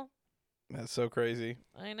to normal. That's so crazy.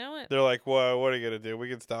 I know it. They're like, well, what are you going to do? We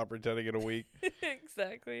can stop pretending in a week.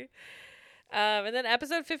 Exactly. And then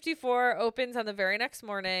episode 54 opens on the very next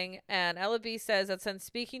morning, and Ella B says that since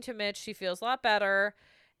speaking to Mitch, she feels a lot better.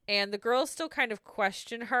 And the girls still kind of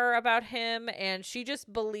question her about him, and she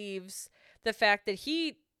just believes the fact that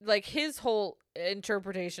he, like, his whole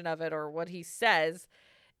interpretation of it, or what he says,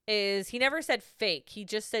 is he never said fake. He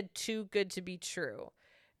just said too good to be true.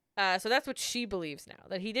 So that's what she believes now,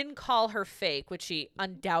 that he didn't call her fake, which he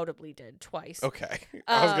undoubtedly did twice. Okay.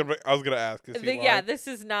 I was gonna ask. Is he Yeah, lying? this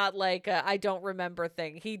is not like a I don't remember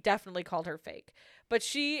thing. He definitely called her fake. But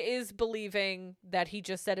she is believing that he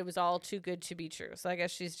just said it was all too good to be true. So I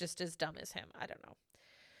guess she's just as dumb as him. I don't know.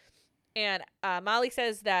 And Molly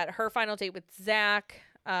says that her final date with Zach,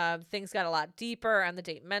 things got a lot deeper and the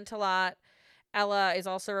date meant a lot. Ella is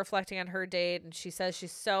also reflecting on her date, and she says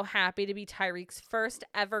she's so happy to be Tyreek's first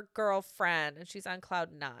ever girlfriend, and she's on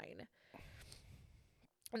cloud 9.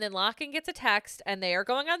 And then Locken gets a text, and they are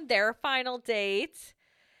going on their final date.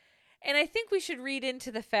 And I think we should read into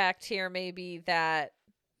the fact here maybe that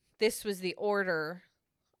this was the order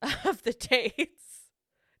of the dates.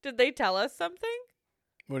 Did they tell us something?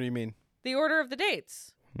 What do you mean? The order of the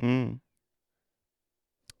dates. What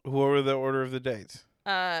were the order of the dates?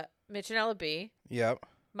 Mitch and Ella B. Yep.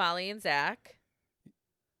 Molly and Zach.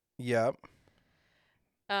 Yep.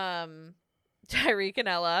 Tyreek and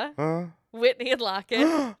Ella. Huh? Whitney and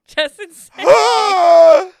Locken. Just insane. He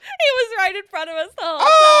Ah! was right in front of us the whole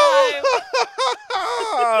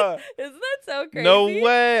Ah! time. Isn't that so crazy? No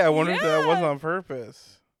way. I wonder if that was Yeah. on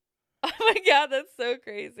purpose. Oh my god, that's so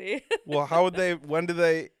crazy. Well, how would they? When do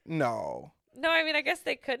they? No. No, I mean, I guess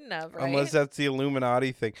they couldn't have, right? Unless that's the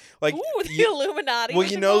Illuminati thing. Like, Ooh, the you- Illuminati. well,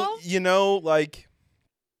 was you involved? know, like,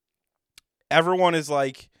 everyone is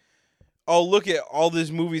like, oh, look at all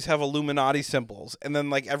these movies have Illuminati symbols, and then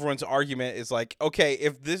like everyone's argument is like, okay,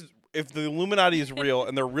 if the Illuminati is real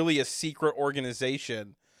and they're really a secret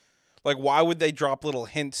organization, like, why would they drop little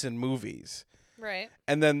hints in movies? Right.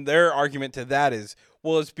 And then their argument to that is,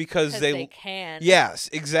 well, it's because 'Cause they they can. yes,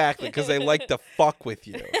 exactly, because they like to fuck with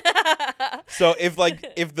you. So if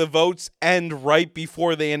the votes end right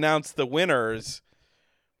before they announce the winners,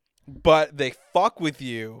 but they fuck with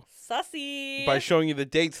you Sussy. by showing you the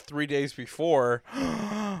dates 3 days before,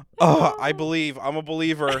 oh, I'm a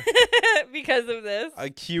believer. Because of this.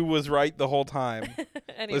 Q was right the whole time.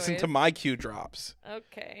 Anyways. Listen to my Q drops.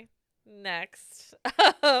 Okay. Next.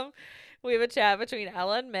 We have a chat between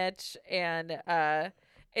Ella and Mitch, and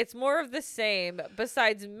it's more of the same,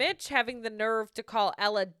 besides Mitch having the nerve to call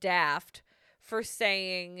Ella daft for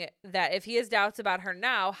saying that if he has doubts about her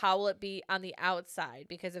now, how will it be on the outside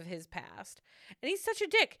because of his past? And he's such a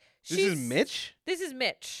dick. This is Mitch? This is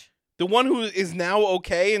Mitch. The one who is now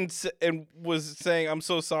okay and was saying, I'm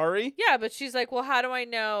so sorry? Yeah, but she's like, well, how do I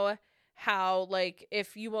know how, like,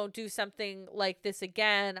 if you won't do something like this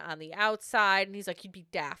again on the outside? And he's like, you'd be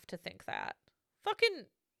daft to think that. Fucking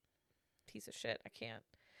piece of shit. I can't.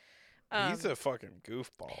 He's a fucking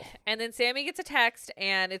goofball. And then Sammy gets a text,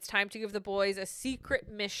 and it's time to give the boys a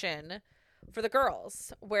secret mission for the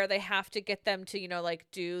girls where they have to get them to, like,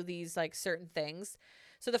 do these, like, certain things.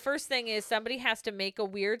 So the first thing is somebody has to make a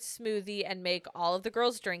weird smoothie and make all of the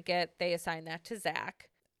girls drink it. They assign that to Zach.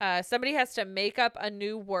 Somebody has to make up a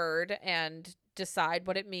new word and decide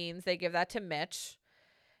what it means. They give that to Mitch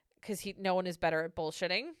because no one is better at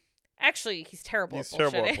bullshitting. Actually, he's terrible at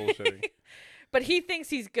bullshitting. Terrible at bullshitting. But he thinks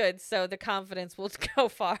he's good, so the confidence will go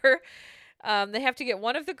far. They have to get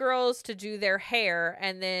one of the girls to do their hair,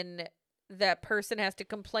 and then that person has to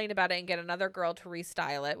complain about it and get another girl to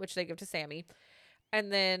restyle it, which they give to Sammy.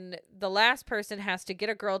 And then the last person has to get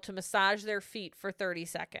a girl to massage their feet for 30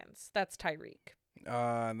 seconds. That's Tyreek.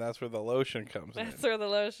 And that's where the lotion comes in. That's where the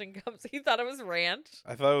lotion comes. He thought it was ranch.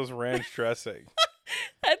 I thought it was ranch dressing.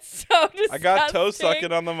 That's so disgusting. I got toe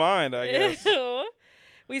sucking on the mind, I guess. Ew.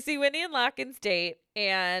 We see Whitney and Locken's date,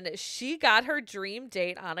 and she got her dream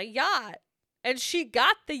date on a yacht. And she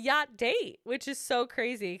got the yacht date, which is so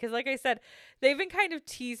crazy. Because like I said, they've been kind of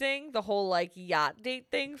teasing the whole like yacht date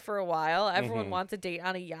thing for a while. Everyone wants a date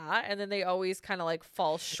on a yacht, and then they always kind of like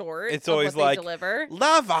fall short. It's of always what like, they deliver.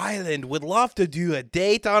 Love Island would love to do a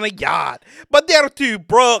date on a yacht, but they're too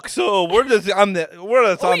broke, so we're just on the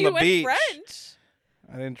You went beach. French.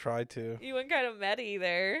 I didn't try to. You went kind of Medi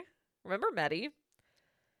there. Remember Medi?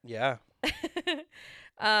 Yeah.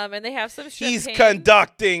 And they have some champagne. He's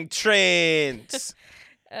conducting trains.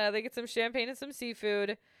 They get some champagne and some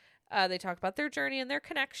seafood. They talk about their journey and their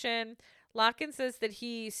connection. Locken says that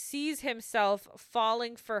he sees himself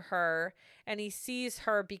falling for her and he sees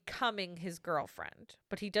her becoming his girlfriend.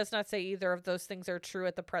 But he does not say either of those things are true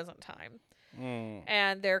at the present time.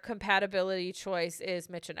 And their compatibility choice is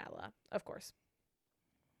Mitch and Ella, of course.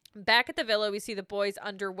 Back at the villa, we see the boys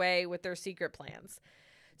underway with their secret plans.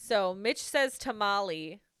 So Mitch says to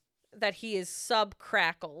Molly that he is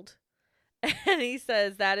sub-crackled. And he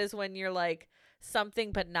says that is when you're like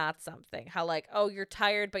something but not something. How like, oh, you're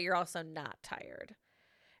tired, but you're also not tired.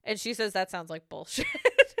 And she says that sounds like bullshit.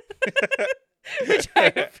 Which I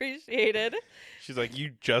appreciated. She's like,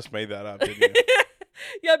 you just made that up, didn't you?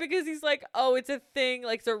 Yeah, because he's like, oh, it's a thing,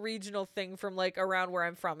 like it's a regional thing from like around where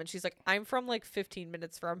I'm from. And she's like, I'm from like 15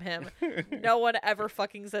 minutes from him. No one ever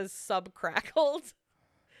fucking says sub-crackled.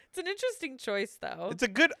 It's an interesting choice, though. It's a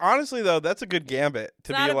good, honestly though, that's a good gambit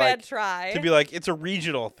to It's not be a like bad try. to be like it's a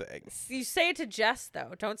regional thing. You say it to Jess,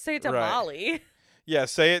 though. Don't say it to Right. Molly. Yeah,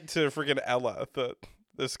 say it to freaking Ella,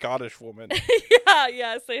 the Scottish woman.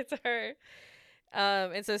 yeah, say it to her.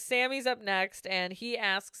 And so Sammy's up next, and he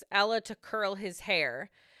asks Ella to curl his hair,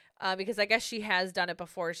 because I guess she has done it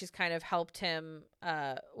before. She's kind of helped him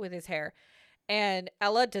with his hair. And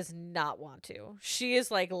Ella does not want to. She is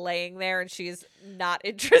like laying there and she's not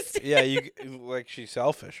interested. Yeah, like she's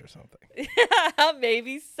selfish or something.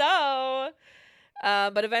 Maybe so.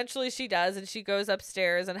 But eventually she does, and she goes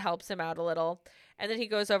upstairs and helps him out a little. And then he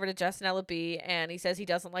goes over to Jess and Ella B, and he says he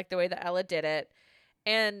doesn't like the way that Ella did it.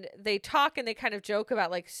 And they talk and they kind of joke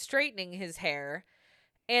about like straightening his hair.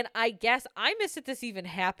 And I guess I missed that this even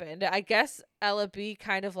happened. I guess Ella B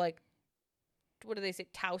kind of like, what do they say?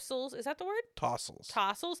 Tousles? Is that the word? Tossels.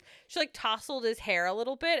 Tousles. She like tousled his hair a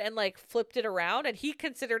little bit and like flipped it around, and he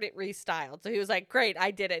considered it restyled. So he was like, great,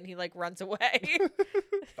 I did it. And he like runs away.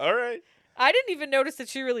 All right. I didn't even notice that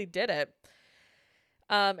she really did it.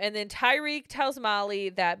 And then Tyreek tells Molly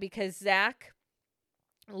that because Zach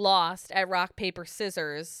lost at rock, paper,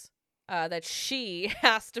 scissors, that she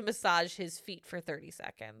has to massage his feet for 30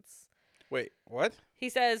 seconds. Wait, what? He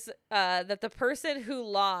says that the person who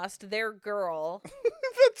lost, their girl,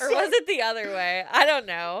 That's or so- was it the other way? I don't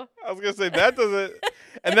know. I was gonna say that doesn't,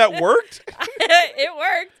 and that worked. It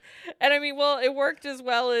worked. And I mean, well, it worked as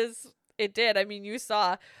well as it did. I mean, you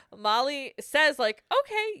saw Molly says like,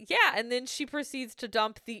 okay, yeah. And then she proceeds to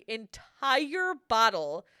dump the entire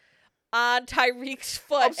bottle on Tyreek's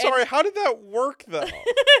foot. I'm sorry. How did that work though?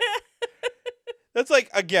 That's like,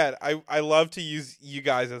 again, I love to use you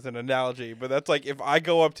guys as an analogy, but that's like if I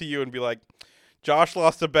go up to you and be like, Josh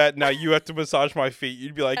lost a bet, now you have to massage my feet.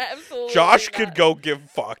 You'd be like, Absolutely Josh not. could go give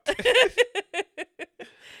fucked.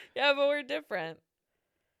 Yeah, but we're different.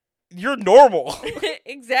 You're normal.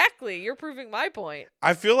 Exactly. You're proving my point,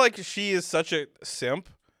 I feel like she is such a simp.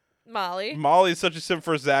 Molly. Molly is such a simp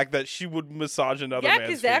for Zach that she would massage another Yeah, man's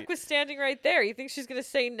because feet. Zach was standing right there. You think she's going to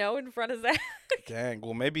say no in front of Zach? Dang,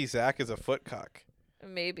 well maybe Zach is a foot cuck.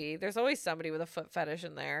 Maybe. There's always somebody with a foot fetish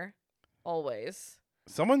in there. Always.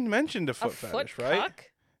 Someone mentioned a foot a fetish, foot right? cuck?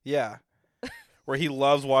 Yeah. Where he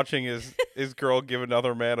loves watching his girl give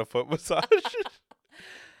another man a foot massage.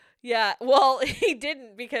 Yeah, well, he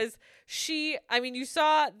didn't because you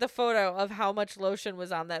saw the photo of how much lotion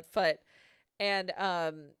was on that foot. And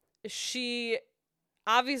she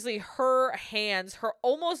obviously her hands,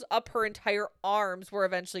 almost up her entire arms were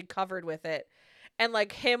eventually covered with it. And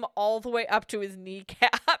like him all the way up to his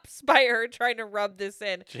kneecaps by her trying to rub this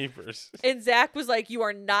in. Jeepers. And Zach was like, you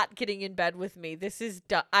are not getting in bed with me. This is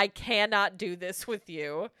I cannot do this with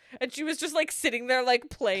you. And she was just like sitting there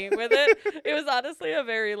like playing with it. It was honestly a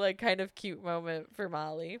very like kind of cute moment for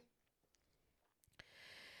Molly.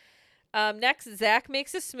 Next, Zach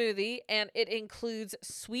makes a smoothie, and it includes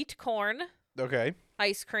sweet corn, Okay.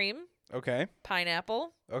 ice cream, Okay.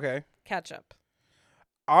 pineapple, Okay. ketchup.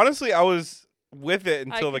 Honestly, I was with it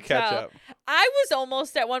until the could tell. ketchup. I was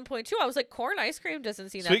almost at one point too. I was like, corn ice cream doesn't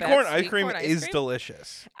seem Sweet that corn bad. ice Sweet cream corn is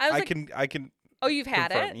delicious. I was I like- can Oh, you've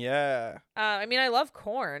had confirm. it? Yeah. I mean, I love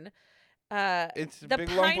corn. It's a The big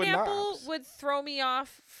lump with pineapple knobs. would throw me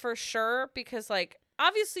off for sure because, like,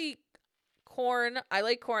 obviously, corn. I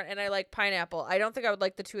like corn and I like pineapple. I don't think I would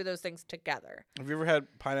like the two of those things together. Have you ever had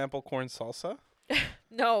pineapple corn salsa?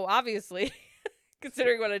 No, obviously,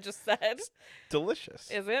 considering what I just said. Delicious.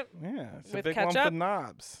 Is it Yeah, it's a with big lump ketchup? with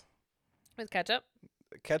knobs. with ketchup?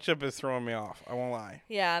 Ketchup is throwing me off. I won't lie.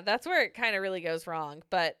 Yeah, that's where it kind of really goes wrong.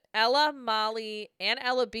 But Ella, Molly, and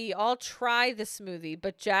Ella B all try the smoothie,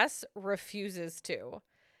 but Jess refuses to.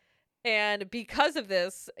 And because of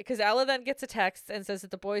this, because Ella then gets a text and says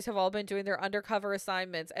that the boys have all been doing their undercover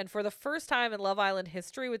assignments. And for the first time in Love Island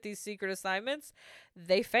history with these secret assignments,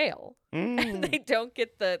 they fail. And they don't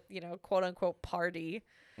get the, quote unquote party.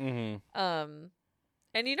 Mm-hmm.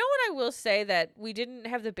 And you know what I will say, that we didn't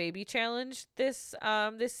have the baby challenge this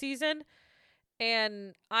season.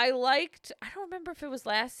 And I don't remember if it was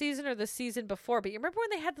last season or the season before, but you remember when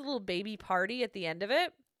they had the little baby party at the end of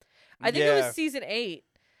it? I think it was season 8.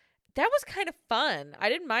 That was kind of fun. I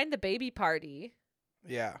didn't mind the baby party.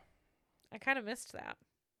 Yeah. I kind of missed that.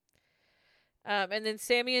 And then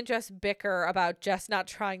Sammy and Jess bicker about Jess not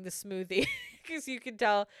trying the smoothie. Because you can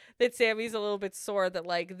tell that Sammy's a little bit sore that,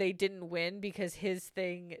 like, they didn't win because his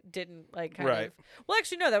thing didn't, like, kind Right. of... Well,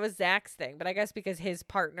 actually, no, that was Zach's thing. But I guess because his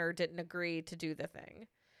partner didn't agree to do the thing.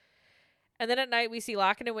 And then at night, we see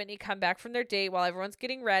Locken and Whitney come back from their date while everyone's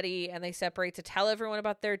getting ready. And they separate to tell everyone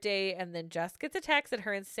about their date. And then Jess gets a text that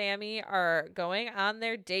her and Sammy are going on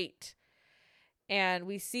their date. And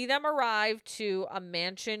we see them arrive to a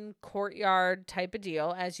mansion courtyard type of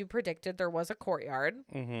deal. As you predicted, there was a courtyard.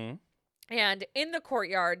 Mm-hmm. And in the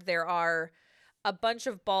courtyard, there are a bunch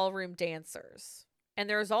of ballroom dancers. And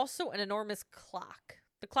there's also an enormous clock.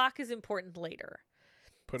 The clock is important later.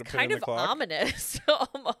 Put a It's pin kind in of the clock. ominous,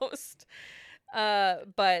 almost.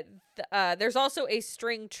 But there's also a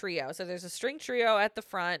string trio. So there's a string trio at the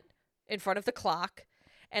front, in front of the clock,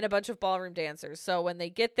 and a bunch of ballroom dancers. So when they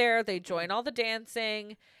get there, they join all the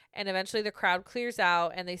dancing, and eventually the crowd clears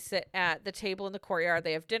out, and they sit at the table in the courtyard.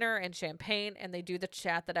 They have dinner and champagne, and they do the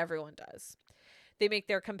chat that everyone does. They make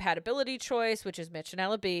their compatibility choice, which is Mitch and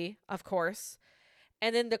Ella B, of course.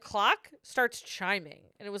 And then the clock starts chiming,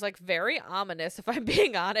 and it was like very ominous, if I'm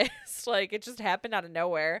being honest. Like, it just happened out of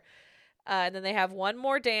nowhere. And then they have one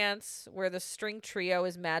more dance where the string trio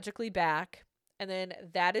is magically back. And then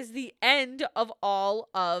that is the end of all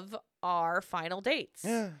of our final dates.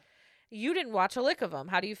 Yeah. You didn't watch a lick of them.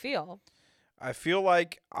 How do you feel? I feel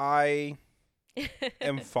like I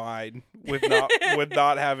am fine with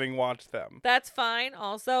not having watched them. That's fine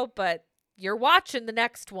also, but you're watching the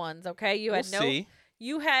next ones, okay? You had We'll see.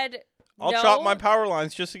 You had I'll no... chop my power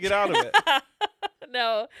lines just to get out of it.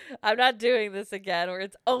 No, I'm not doing this again where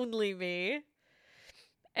it's only me.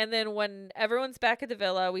 And then when everyone's back at the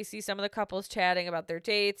villa, we see some of the couples chatting about their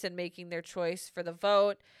dates and making their choice for the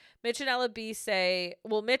vote. Mitch and Ella B say,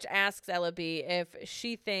 well, Mitch asks Ella B if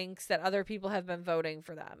she thinks that other people have been voting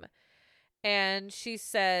for them. And she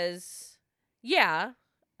says, yeah.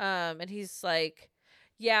 And he's like,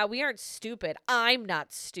 yeah, we aren't stupid. I'm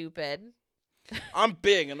not stupid. I'm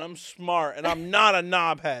big and I'm smart and I'm not a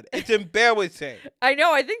knobhead. It's embarrassing. I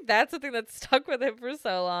know. I think that's the thing that stuck with him for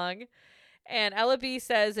so long. And Ella B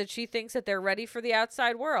says that she thinks that they're ready for the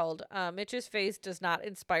outside world. Mitch's face does not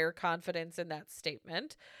inspire confidence in that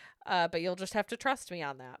statement, but you'll just have to trust me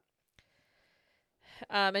on that.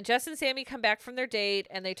 And Jess and Sammy come back from their date,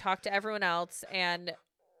 and they talk to everyone else. And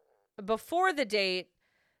before the date,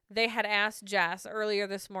 they had asked Jess earlier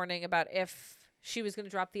this morning about if she was going to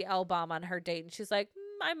drop the L-bomb on her date. And she's like,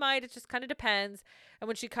 I might. It just kind of depends. And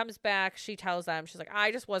when she comes back, she tells them, she's like,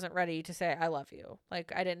 I just wasn't ready to say I love you.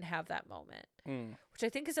 Like, I didn't have that moment. Which I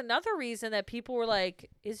think is another reason that people were like,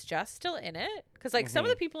 is Jess still in it? Because, like, some of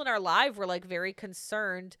the people in our live were, like, very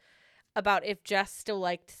concerned about if Jess still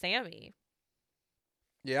liked Sammy.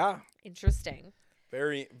 Yeah. Interesting.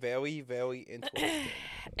 Very, very, very interesting.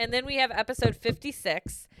 And then we have episode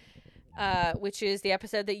 56. Which is the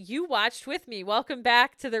episode that you watched with me. Welcome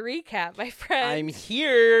back to the recap, my friend. I'm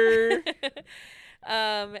here.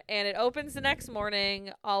 And it opens the next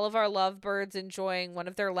morning. All of our lovebirds enjoying one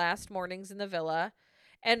of their last mornings in the villa.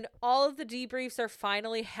 And all of the debriefs are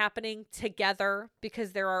finally happening together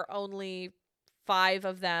because there are only 5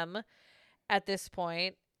 of them at this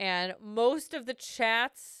point. And most of the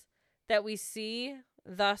chats that we see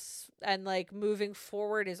thus and like moving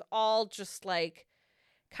forward is all just like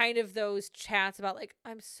kind of those chats about like,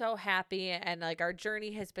 I'm so happy and like our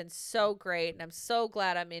journey has been so great and I'm so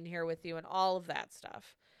glad I'm in here with you and all of that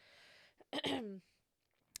stuff.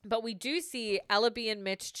 But we do see Ella B and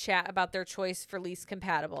Mitch chat about their choice for least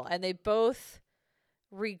compatible, and they both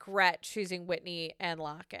regret choosing Whitney and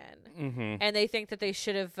Locken. And they think that they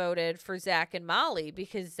should have voted for Zach and Molly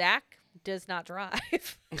because Zach does not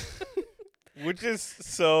drive. Which is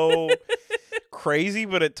so crazy,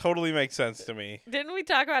 but it totally makes sense to me. Didn't we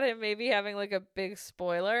talk about him maybe having like a big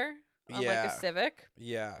spoiler on like Yeah. a Civic?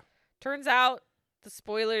 Yeah. Turns out the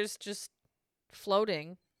spoiler's just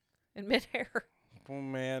floating in midair. Oh,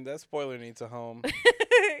 man, that spoiler needs a home. Give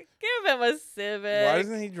him a Civic. Why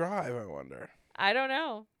doesn't he drive, I wonder? I don't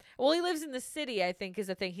know. Well, he lives in the city, I think, is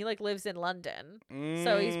the thing. He like lives in London.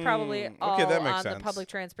 So he's probably all okay, that makes on sense. the public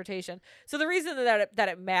transportation. So the reason that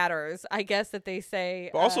it matters, I guess that they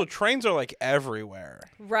say But also, trains are like everywhere.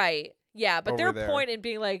 right. Yeah, but over their there. point in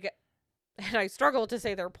being like, and I struggle to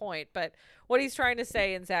say their point, but what he's trying to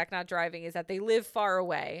say in Zach not driving is that they live far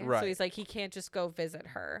away. Right. So he's like, he can't just go visit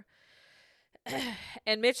her.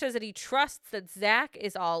 And Mitch says that he trusts that Zach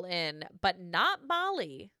is all in, but not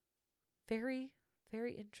Molly. Very,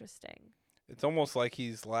 very interesting. It's almost like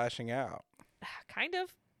he's lashing out. Kind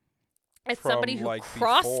of. As From, somebody who like,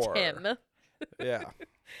 crossed before. him. Yeah.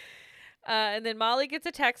 And then Molly gets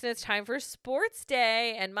a text, and it's time for sports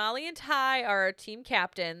day. And Molly and Ty are our team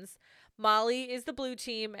captains. Molly is the blue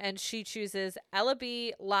team, and she chooses Ella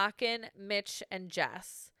B, Locken, Mitch, and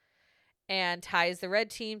Jess. And Ty is the red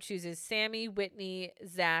team, chooses Sammy, Whitney,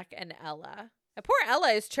 Zach, and Ella. And poor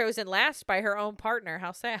Ella is chosen last by her own partner.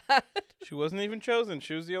 How sad. She wasn't even chosen.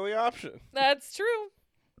 She was the only option. That's true.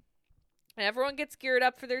 And everyone gets geared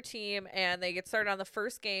up for their team, and they get started on the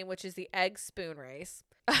first game, which is the egg spoon race.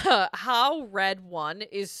 How Red won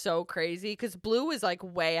is so crazy because Blue is like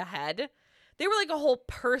way ahead. They were like a whole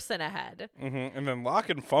person ahead. Mm-hmm. And then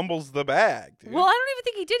Locken fumbles the bag, dude. Well, I don't even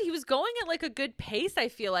think he did. He was going at like a good pace, I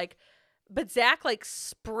feel like. But Zach like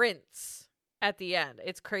sprints at the end.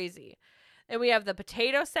 It's crazy. And we have the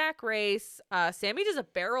potato sack race. Sammy does a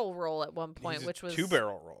barrel roll at one point, He which was 2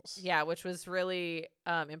 barrel rolls. Yeah, which was really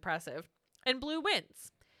impressive. And Blue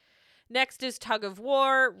wins. Next is tug of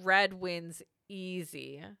war. Red wins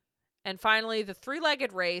easy. And finally, the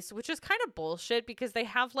 3-legged race, which is kind of bullshit because they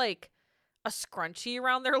have like a scrunchie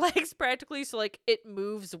around their legs practically, so like it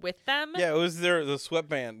moves with them. Yeah, it was the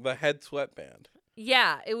sweatband, the head sweatband.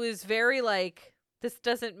 Yeah, it was very like, this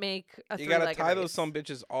doesn't make a 3-legged You gotta tie race. those some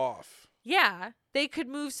bitches off. Yeah, they could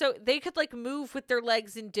move, so they could like move with their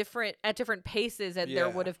legs at different paces, and there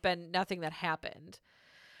Yeah. would have been nothing that happened.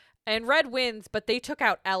 And Red wins, but they took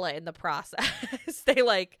out Ella in the process. They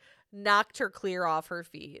like knocked her clear off her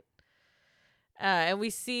feet. And we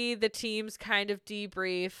see the teams kind of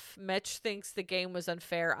debrief. Mitch thinks the game was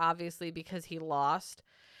unfair, obviously, because he lost.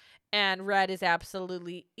 And Red is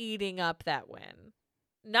absolutely eating up that win.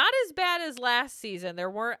 Not as bad as last season. There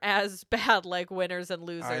weren't as bad like winners and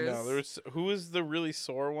losers. I know. Who was the really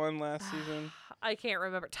sore one last season? I can't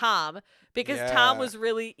remember. Tom. Because Tom Yeah. was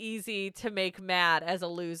really easy to make mad as a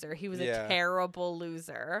loser. He was Yeah. a terrible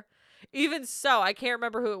loser. Even so, I can't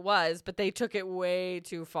remember who it was, but they took it way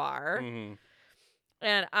too far. Mm-hmm.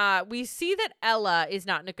 And we see that Ella is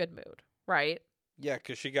not in a good mood, right? Yeah,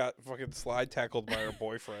 because she got fucking slide tackled by her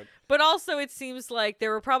boyfriend. But also it seems like there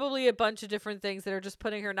were probably a bunch of different things that are just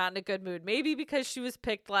putting her not in a good mood. Maybe because she was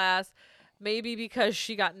picked last. Maybe because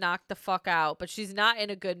she got knocked the fuck out. But she's not in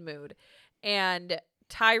a good mood. And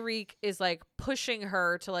Tyreek is like pushing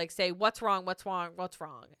her to like say, what's wrong, what's wrong, what's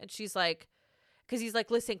wrong? And she's like, because he's like,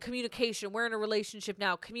 listen, communication. We're in a relationship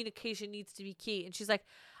now. Communication needs to be key. And she's like,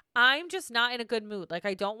 I'm just not in a good mood. Like,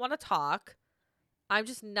 I don't want to talk. I'm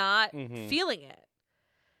just not Mhm. feeling it.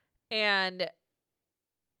 And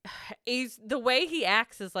the way he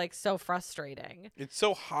acts is like so frustrating. It's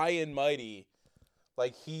so high and mighty.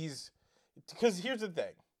 Like because here's the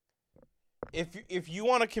thing. If you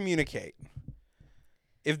want to communicate,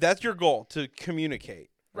 if that's your goal to communicate,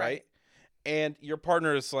 right? And your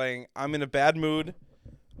partner is saying, I'm in a bad mood.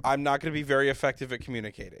 I'm not going to be very effective at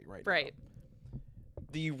communicating right now. Right.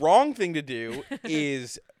 The wrong thing to do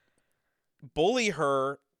is bully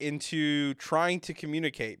her into trying to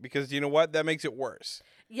communicate because you know what? That makes it worse.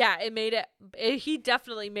 Yeah, he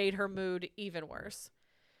definitely made her mood even worse.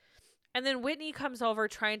 And then Whitney comes over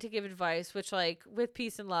trying to give advice, which, like, with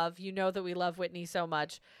peace and love, you know that we love Whitney so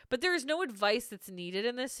much. But there is no advice that's needed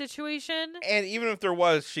in this situation. And even if there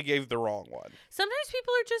was, she gave the wrong one. Sometimes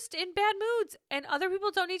people are just in bad moods, and other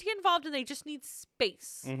people don't need to get involved, and they just need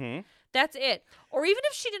space. Mm-hmm. That's it. Or even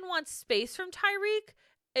if she didn't want space from Tyreek,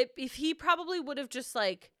 if he probably would have just,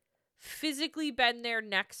 like, physically been there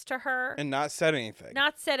next to her, And not said anything.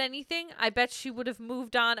 not said anything, I bet she would have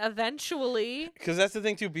moved on eventually. Because that's the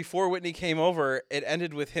thing, too. Before Whitney came over, it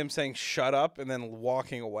ended with him saying, shut up, and then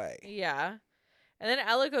walking away. Yeah. And then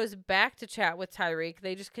Ella goes back to chat with Tyreek.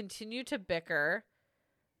 They just continue to bicker.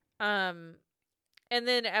 And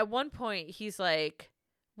then at one point, he's like,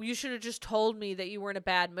 well, you should have just told me that you were in a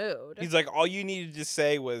bad mood. He's like, all you needed to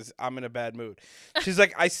say was, I'm in a bad mood. She's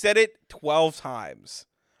like, I said it 12 times.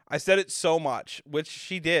 I said it so much, which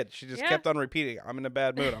she did. She just Yeah. kept on repeating, I'm in a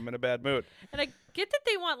bad mood. I'm in a bad mood. And I get that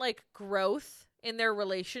they want, like, growth in their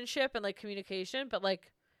relationship and, like, communication, but,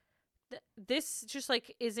 like, this just,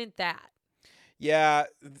 like, isn't that. Yeah.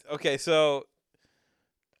 Okay, so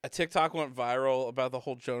a TikTok went viral about the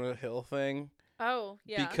whole Jonah Hill thing Oh,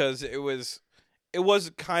 yeah. because it was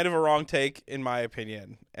kind of a wrong take in my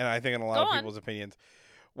opinion, and I think in a lot Go of on. people's opinions,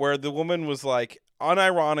 where the woman was like,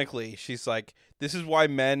 unironically, she's like, this is why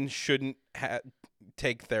men shouldn't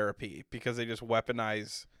take therapy because they just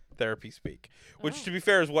weaponize therapy speak, which Oh. to be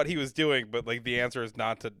fair is what he was doing, but like the answer is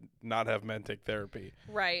not to not have men take therapy.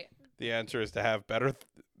 Right. The answer is to have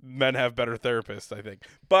men have better therapists, I think.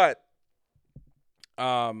 But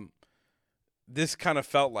this kind of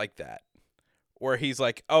felt like that, where he's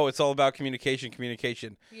like, oh, it's all about communication.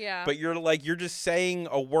 Yeah. But you're just saying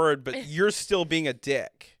a word, but you're still being a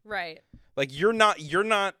dick. right. Like you're not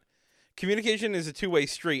communication is a two-way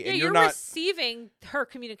street, Yeah, and you're you're not receiving her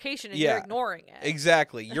communication and Yeah. you're ignoring it.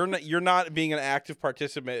 exactly. You're not being an active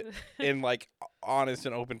participant in like honest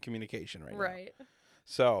and open communication right now. Right.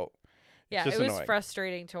 So Yeah, just it was annoying.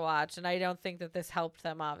 frustrating to watch, and I don't think that this helped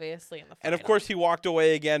them, obviously, in the And of final. course he walked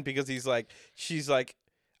away again because she's like,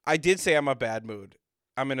 I did say I'm a bad mood.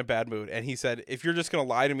 I'm in a bad mood. And he said, if you're just going to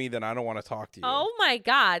lie to me, then I don't want to talk to you. Oh my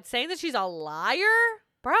God. Saying that she's a liar?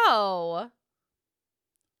 Bro.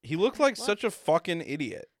 He looked like What? such a fucking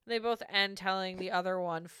idiot. They both end telling the other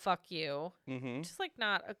one, fuck you. Mm-hmm. Just like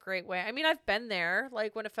not a great way. I mean, I've been there.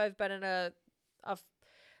 Like if I've been in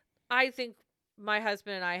I think my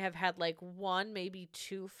husband and I have had like one, maybe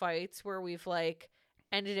two fights where we've like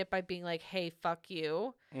ended it by being like, hey, fuck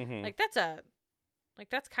you. Mm-hmm. Like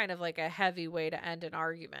that's kind of like a heavy way to end an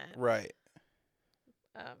argument. Right.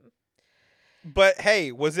 Um, But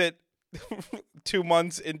hey, was it 2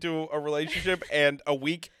 months into a relationship and a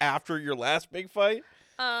week after your last big fight?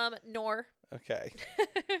 nor. Okay.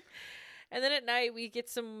 And then at night we get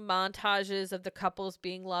some montages of the couples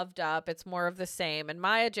being loved up. It's more of the same. And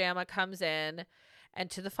Maya Jama comes in, and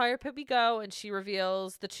to the fire pit we go, and she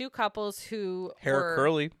reveals the two couples who Hair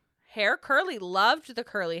curly. Hair curly. Loved the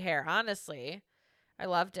curly hair, honestly. I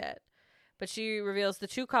loved it. But she reveals the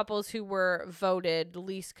two couples who were voted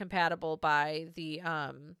least compatible by the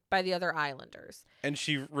other Islanders. And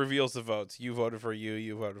she reveals the votes. You voted for you.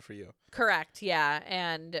 You voted for you. Correct, yeah.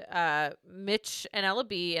 And Mitch and Ella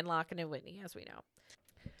B and Locken and Whitney, as we know.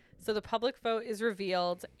 So the public vote is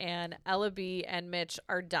revealed, and Ella B and Mitch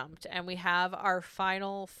are dumped. And we have our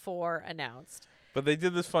final four announced. But they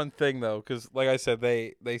did this fun thing, though, because, like I said,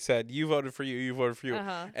 they said, you voted for you, you voted for you.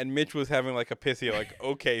 Uh-huh. And Mitch was having, like, a pissy, like,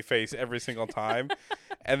 okay face every single time.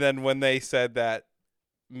 And then when they said that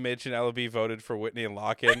Mitch and Ella B voted for Whitney and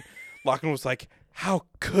Locken, Locken was like, how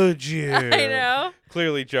could you? I know.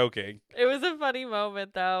 Clearly joking. It was a funny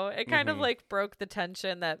moment, though. It kind of, Mhm. like, broke the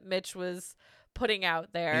tension that Mitch was putting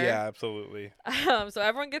out there. Yeah, absolutely. So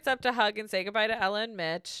everyone gets up to hug and say goodbye to Ella and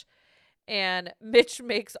Mitch. And Mitch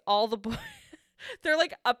makes all the boys... They're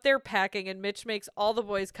like up there packing, and Mitch makes all the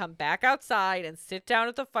boys come back outside and sit down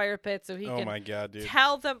at the fire pit so he Oh can my God, dude.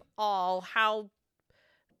 tell them all how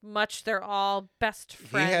much they're all best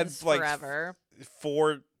friends like, forever.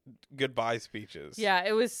 4 goodbye speeches. Yeah,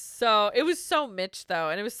 it was so Mitch though,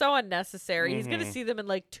 and it was so unnecessary. He's gonna Mhm. see them in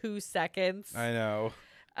like 2 seconds. I know.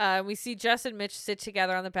 We see Jess and Mitch sit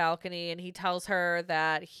together on the balcony, and he tells her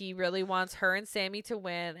that he really wants her and Sammy to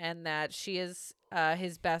win, and that she is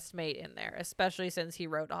his best mate in there, especially since he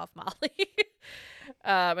wrote off Molly.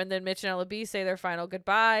 And then Mitch and Ella B say their final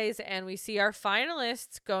goodbyes, and we see our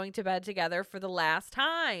finalists going to bed together for the last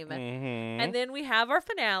time. Mm-hmm. And then we have our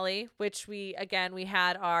finale, which we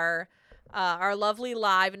had our lovely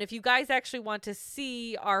live. And if you guys actually want to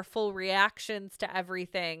see our full reactions to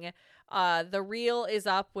everything, the reel is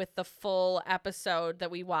up with the full episode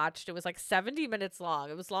that we watched. It was like 70 minutes long.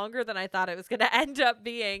 It was longer than I thought it was going to end up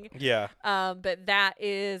being. Yeah. But that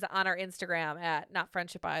is on our Instagram at Not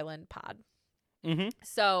Friendship Island Pod. Mm-hmm.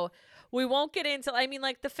 So we won't get into, I mean,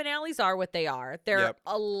 like the finales are what they are. There are Yep.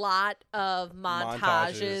 a lot of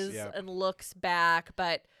montages yep. and looks back,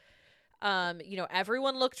 but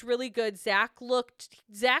everyone looked really good. Zach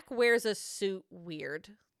wears a suit weird.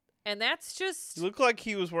 And that's just He looked like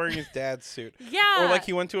he was wearing his dad's suit. yeah. Or like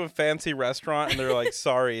he went to a fancy restaurant and they're like,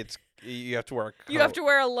 sorry, you have to wear a coat. You have to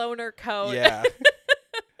wear a loner coat. Yeah.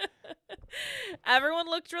 Everyone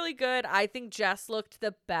looked really good. I think Jess looked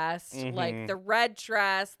the best. Like Mhm. the red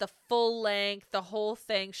dress, the full length, the whole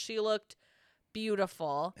thing. She looked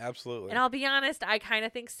beautiful. Absolutely. And I'll be honest, I kind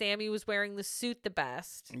of think Sammy was wearing the suit the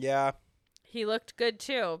best. Yeah. He looked good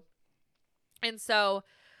too. And so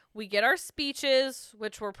we get our speeches,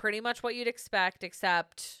 which were pretty much what you'd expect,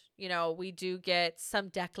 except, we do get some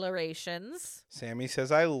declarations. Sammy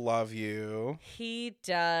says, I love you. He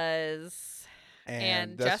does.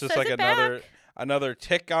 And Jess that's just says like it another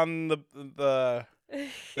tick on the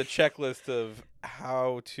checklist of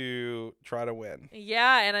how to try to win.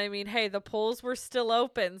 Yeah, and I mean, hey, the polls were still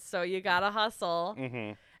open, so you gotta hustle.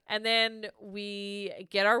 Mm-hmm. And then we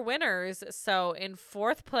get our winners. So in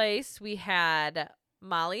 4th place, we had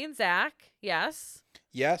Molly and Zach. Yes.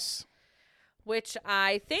 Yes. Which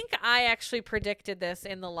I think I actually predicted this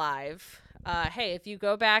in the live. Hey, if you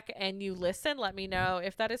go back and you listen, let me know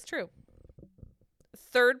if that is true.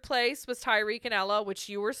 3rd place was Tyreek and Ella, which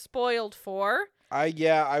you were spoiled for.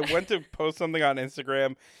 I went to post something on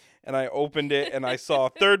Instagram and I opened it and I saw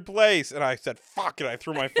 3rd place and I said, fuck it. I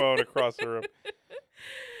threw my phone across the room.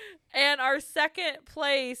 And our 2nd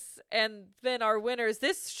place and then our winners,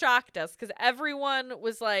 this shocked us because everyone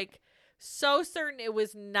was like so certain it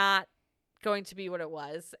was not going to be what it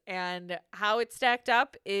was. And how it stacked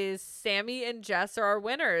up is Sammy and Jess are our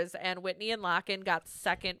winners, and Whitney and Locken got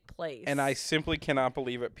 2nd place. And I simply cannot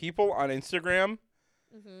believe it. People on Instagram,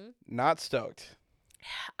 not stoked.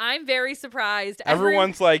 I'm very surprised.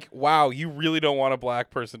 Everyone's like, wow, you really don't want a black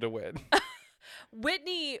person to win.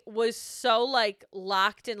 Whitney was so like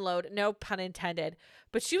locked and loaded, no pun intended,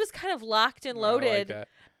 but she was kind of locked and I like loaded that.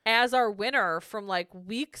 as our winner from like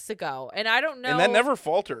weeks ago. And I don't know. And that never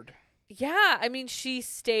faltered. Yeah, I mean, she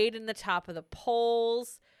stayed in the top of the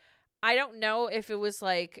polls. I don't know if it was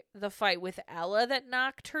like the fight with Ella that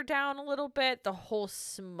knocked her down a little bit, the whole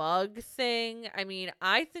smug thing. I mean,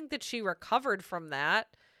 I think that she recovered from that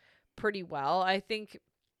pretty well. I think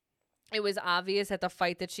it was obvious that the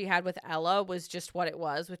fight that she had with Ella was just what it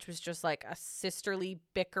was, which was just like a sisterly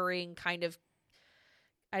bickering kind of,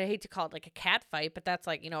 I hate to call it like a cat fight, but that's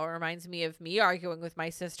like, it reminds me of me arguing with my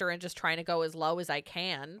sister and just trying to go as low as I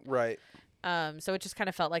can. Right. So it just kind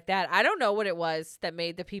of felt like that. I don't know what it was that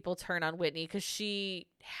made the people turn on Whitney, because she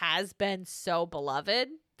has been so beloved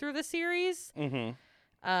through the series.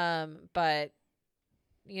 Mm-hmm. But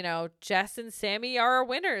Jess and Sammy are our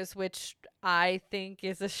winners, which I think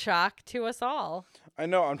is a shock to us all. I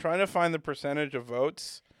know. I'm trying to find the percentage of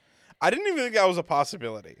votes. I didn't even think that was a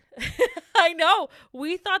possibility. I know.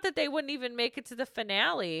 We thought that they wouldn't even make it to the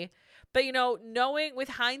finale. But, knowing with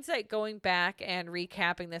hindsight, going back and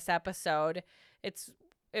recapping this episode,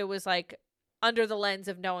 it was like under the lens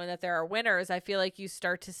of knowing that there are winners. I feel like you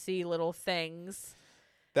start to see little things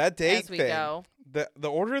That date as we thing. go. The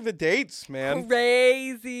order of the dates, man.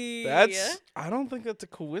 Crazy. I don't think that's a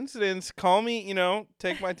coincidence. Call me,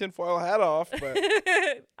 take my tinfoil hat off, but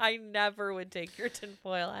I never would take your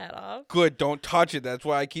tinfoil hat off. good, don't touch it. That's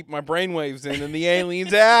why I keep my brainwaves in and the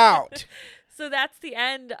aliens out. So that's the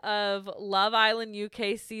end of Love Island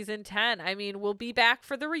UK Season 10. I mean, we'll be back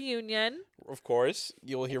for the reunion. Of course,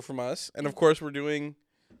 you'll hear from us. And of course, we're doing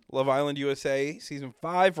Love Island USA Season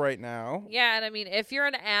 5 right now. Yeah, and I mean, if you're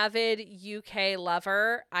an avid UK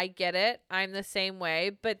lover, I get it. I'm the same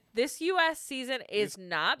way. But this US season is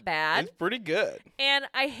not bad. It's pretty good. And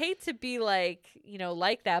I hate to be like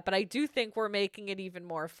like that, but I do think we're making it even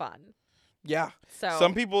more fun. Yeah. So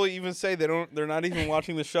Some people even say they're not even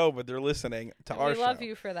watching the show, but they're listening to our show. we love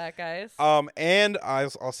you for that, guys. And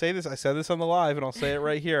I'll say this. I said this on the live, and I'll say it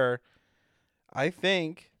right here. I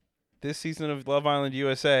think this season of Love Island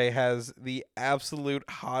USA has the absolute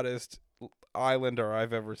hottest islander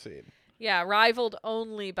I've ever seen. Yeah, rivaled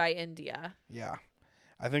only by India. Yeah.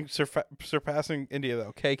 I think surpassing India,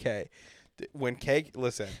 though. KK.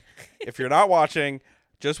 Listen, if you're not watching,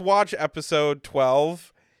 just watch episode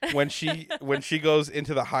 12 when she goes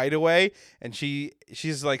into the hideaway, and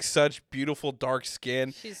she's like such beautiful dark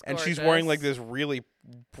skin. She's gorgeous. And she's wearing like this really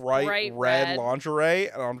bright red lingerie.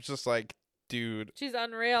 And I'm just like, dude. She's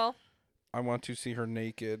unreal. I want to see her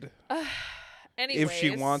naked. Anyways. If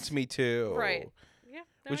she wants me to. Right. Yeah.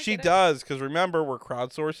 No, Which I she get it. does, because remember, we're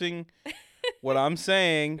crowdsourcing what I'm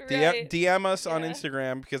saying. Right. DM us on Yeah.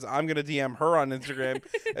 Instagram, because I'm going to DM her on Instagram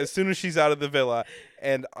as soon as she's out of the villa,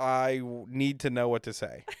 and I need to know what to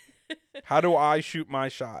say. How do I shoot my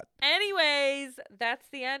shot? Anyways, that's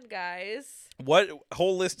the end, guys.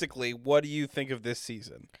 Holistically, what do you think of this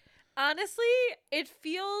season? Honestly, it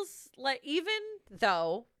feels like, even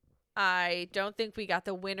though I don't think we got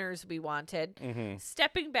the winners we wanted, Mm-hmm.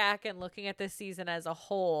 stepping back and looking at this season as a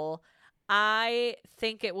whole, I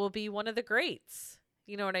think it will be one of the greats.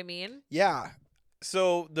 You know what I mean? Yeah.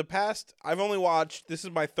 So I've only watched, this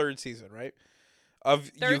is my third season, right? Of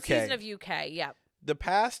Third UK. season of UK, yep. The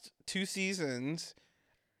past 2 seasons,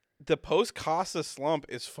 the post-Casa slump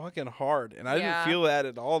is fucking hard, and I Yeah. didn't feel that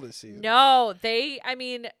at all this season. No, the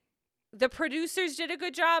producers did a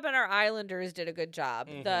good job and our Islanders did a good job.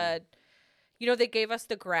 Mhm. They gave us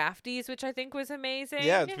the Grafties, which I think was amazing.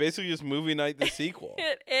 Yeah, it's basically just Movie Night the sequel.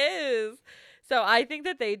 It is. So I think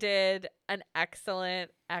that they did an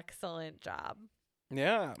excellent, excellent job.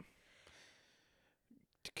 Yeah.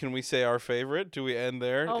 Can we say our favorite? Do we end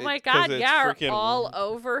there? Oh my 'Cause God, it's yeah, our frickin' all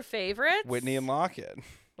over favorites. Whitney and Lockett.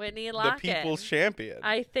 Whitney and The Lockett. people's champion.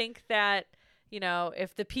 I think that,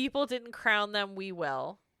 if the people didn't crown them, we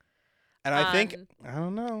will. And I think, Um, I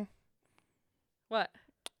don't know. What?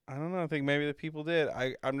 I don't know. I think maybe the people did.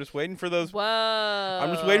 I'm just waiting for those. Whoa.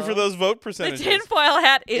 I'm just waiting for those vote The percentages. tinfoil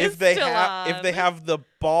hat is if they still have, on. if they have the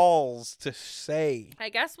balls to say, I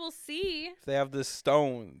guess we'll see. if they have the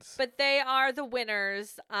stones. But they are the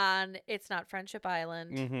winners on It's Not Friendship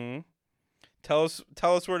Island. Mm-hmm. Tell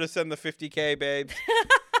us where to send the 50K, babes,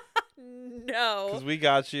 No. because we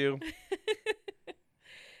got you.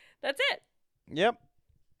 That's it. Yep.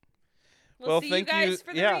 We'll Well, see thank you guys you-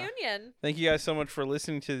 for the yeah. reunion. Thank you guys so much for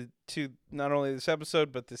listening to not only this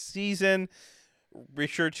episode but this season. Be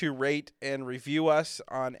sure to rate and review us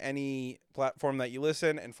on any platform that you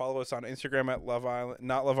listen, and follow us on Instagram at Love Island,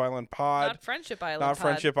 not Love Island Pod, Not Friendship Island. not Pod.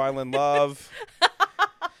 Friendship Island Love.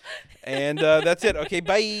 And that's it. Okay,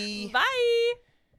 bye. Bye.